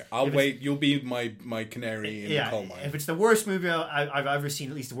 I'll wait. You'll be my canary in the coal mine. If it's the worst movie I've ever seen,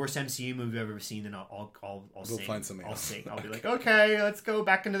 at least the worst MCU movie I've ever seen, then I'll we'll find something else. Sing. I'll be like, okay, let's go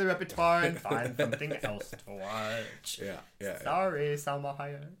back into the repertoire and find something else to watch. Yeah. Sorry, Salma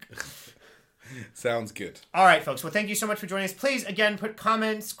Hayek. Sounds good. All right, folks. Well, thank you so much for joining us. Please, again, put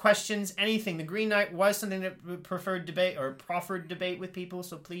comments, questions, anything. The Green Knight was something that proffered debate with people,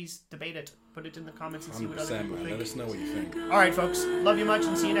 so please debate it. Put it in the comments and see what other people think. Let us know what you think. All right, folks. Love you much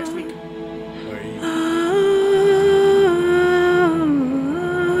and see you next week.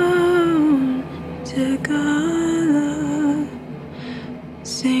 Together,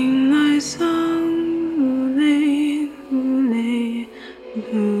 sing my song, Ule, Ule,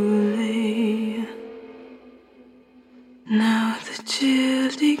 Ule. Now the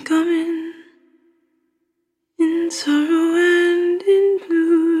chilly coming, in sorrow and in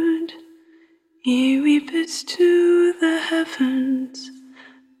blood, he weeps to the heavens,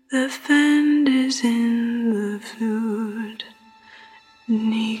 the fenders in the flood.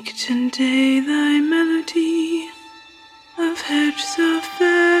 Neeked and day thy melody of hedges of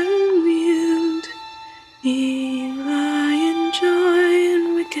fair and wield, ye lie in joy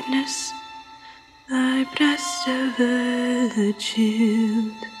and wickedness, thy breast ever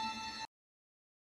chilled.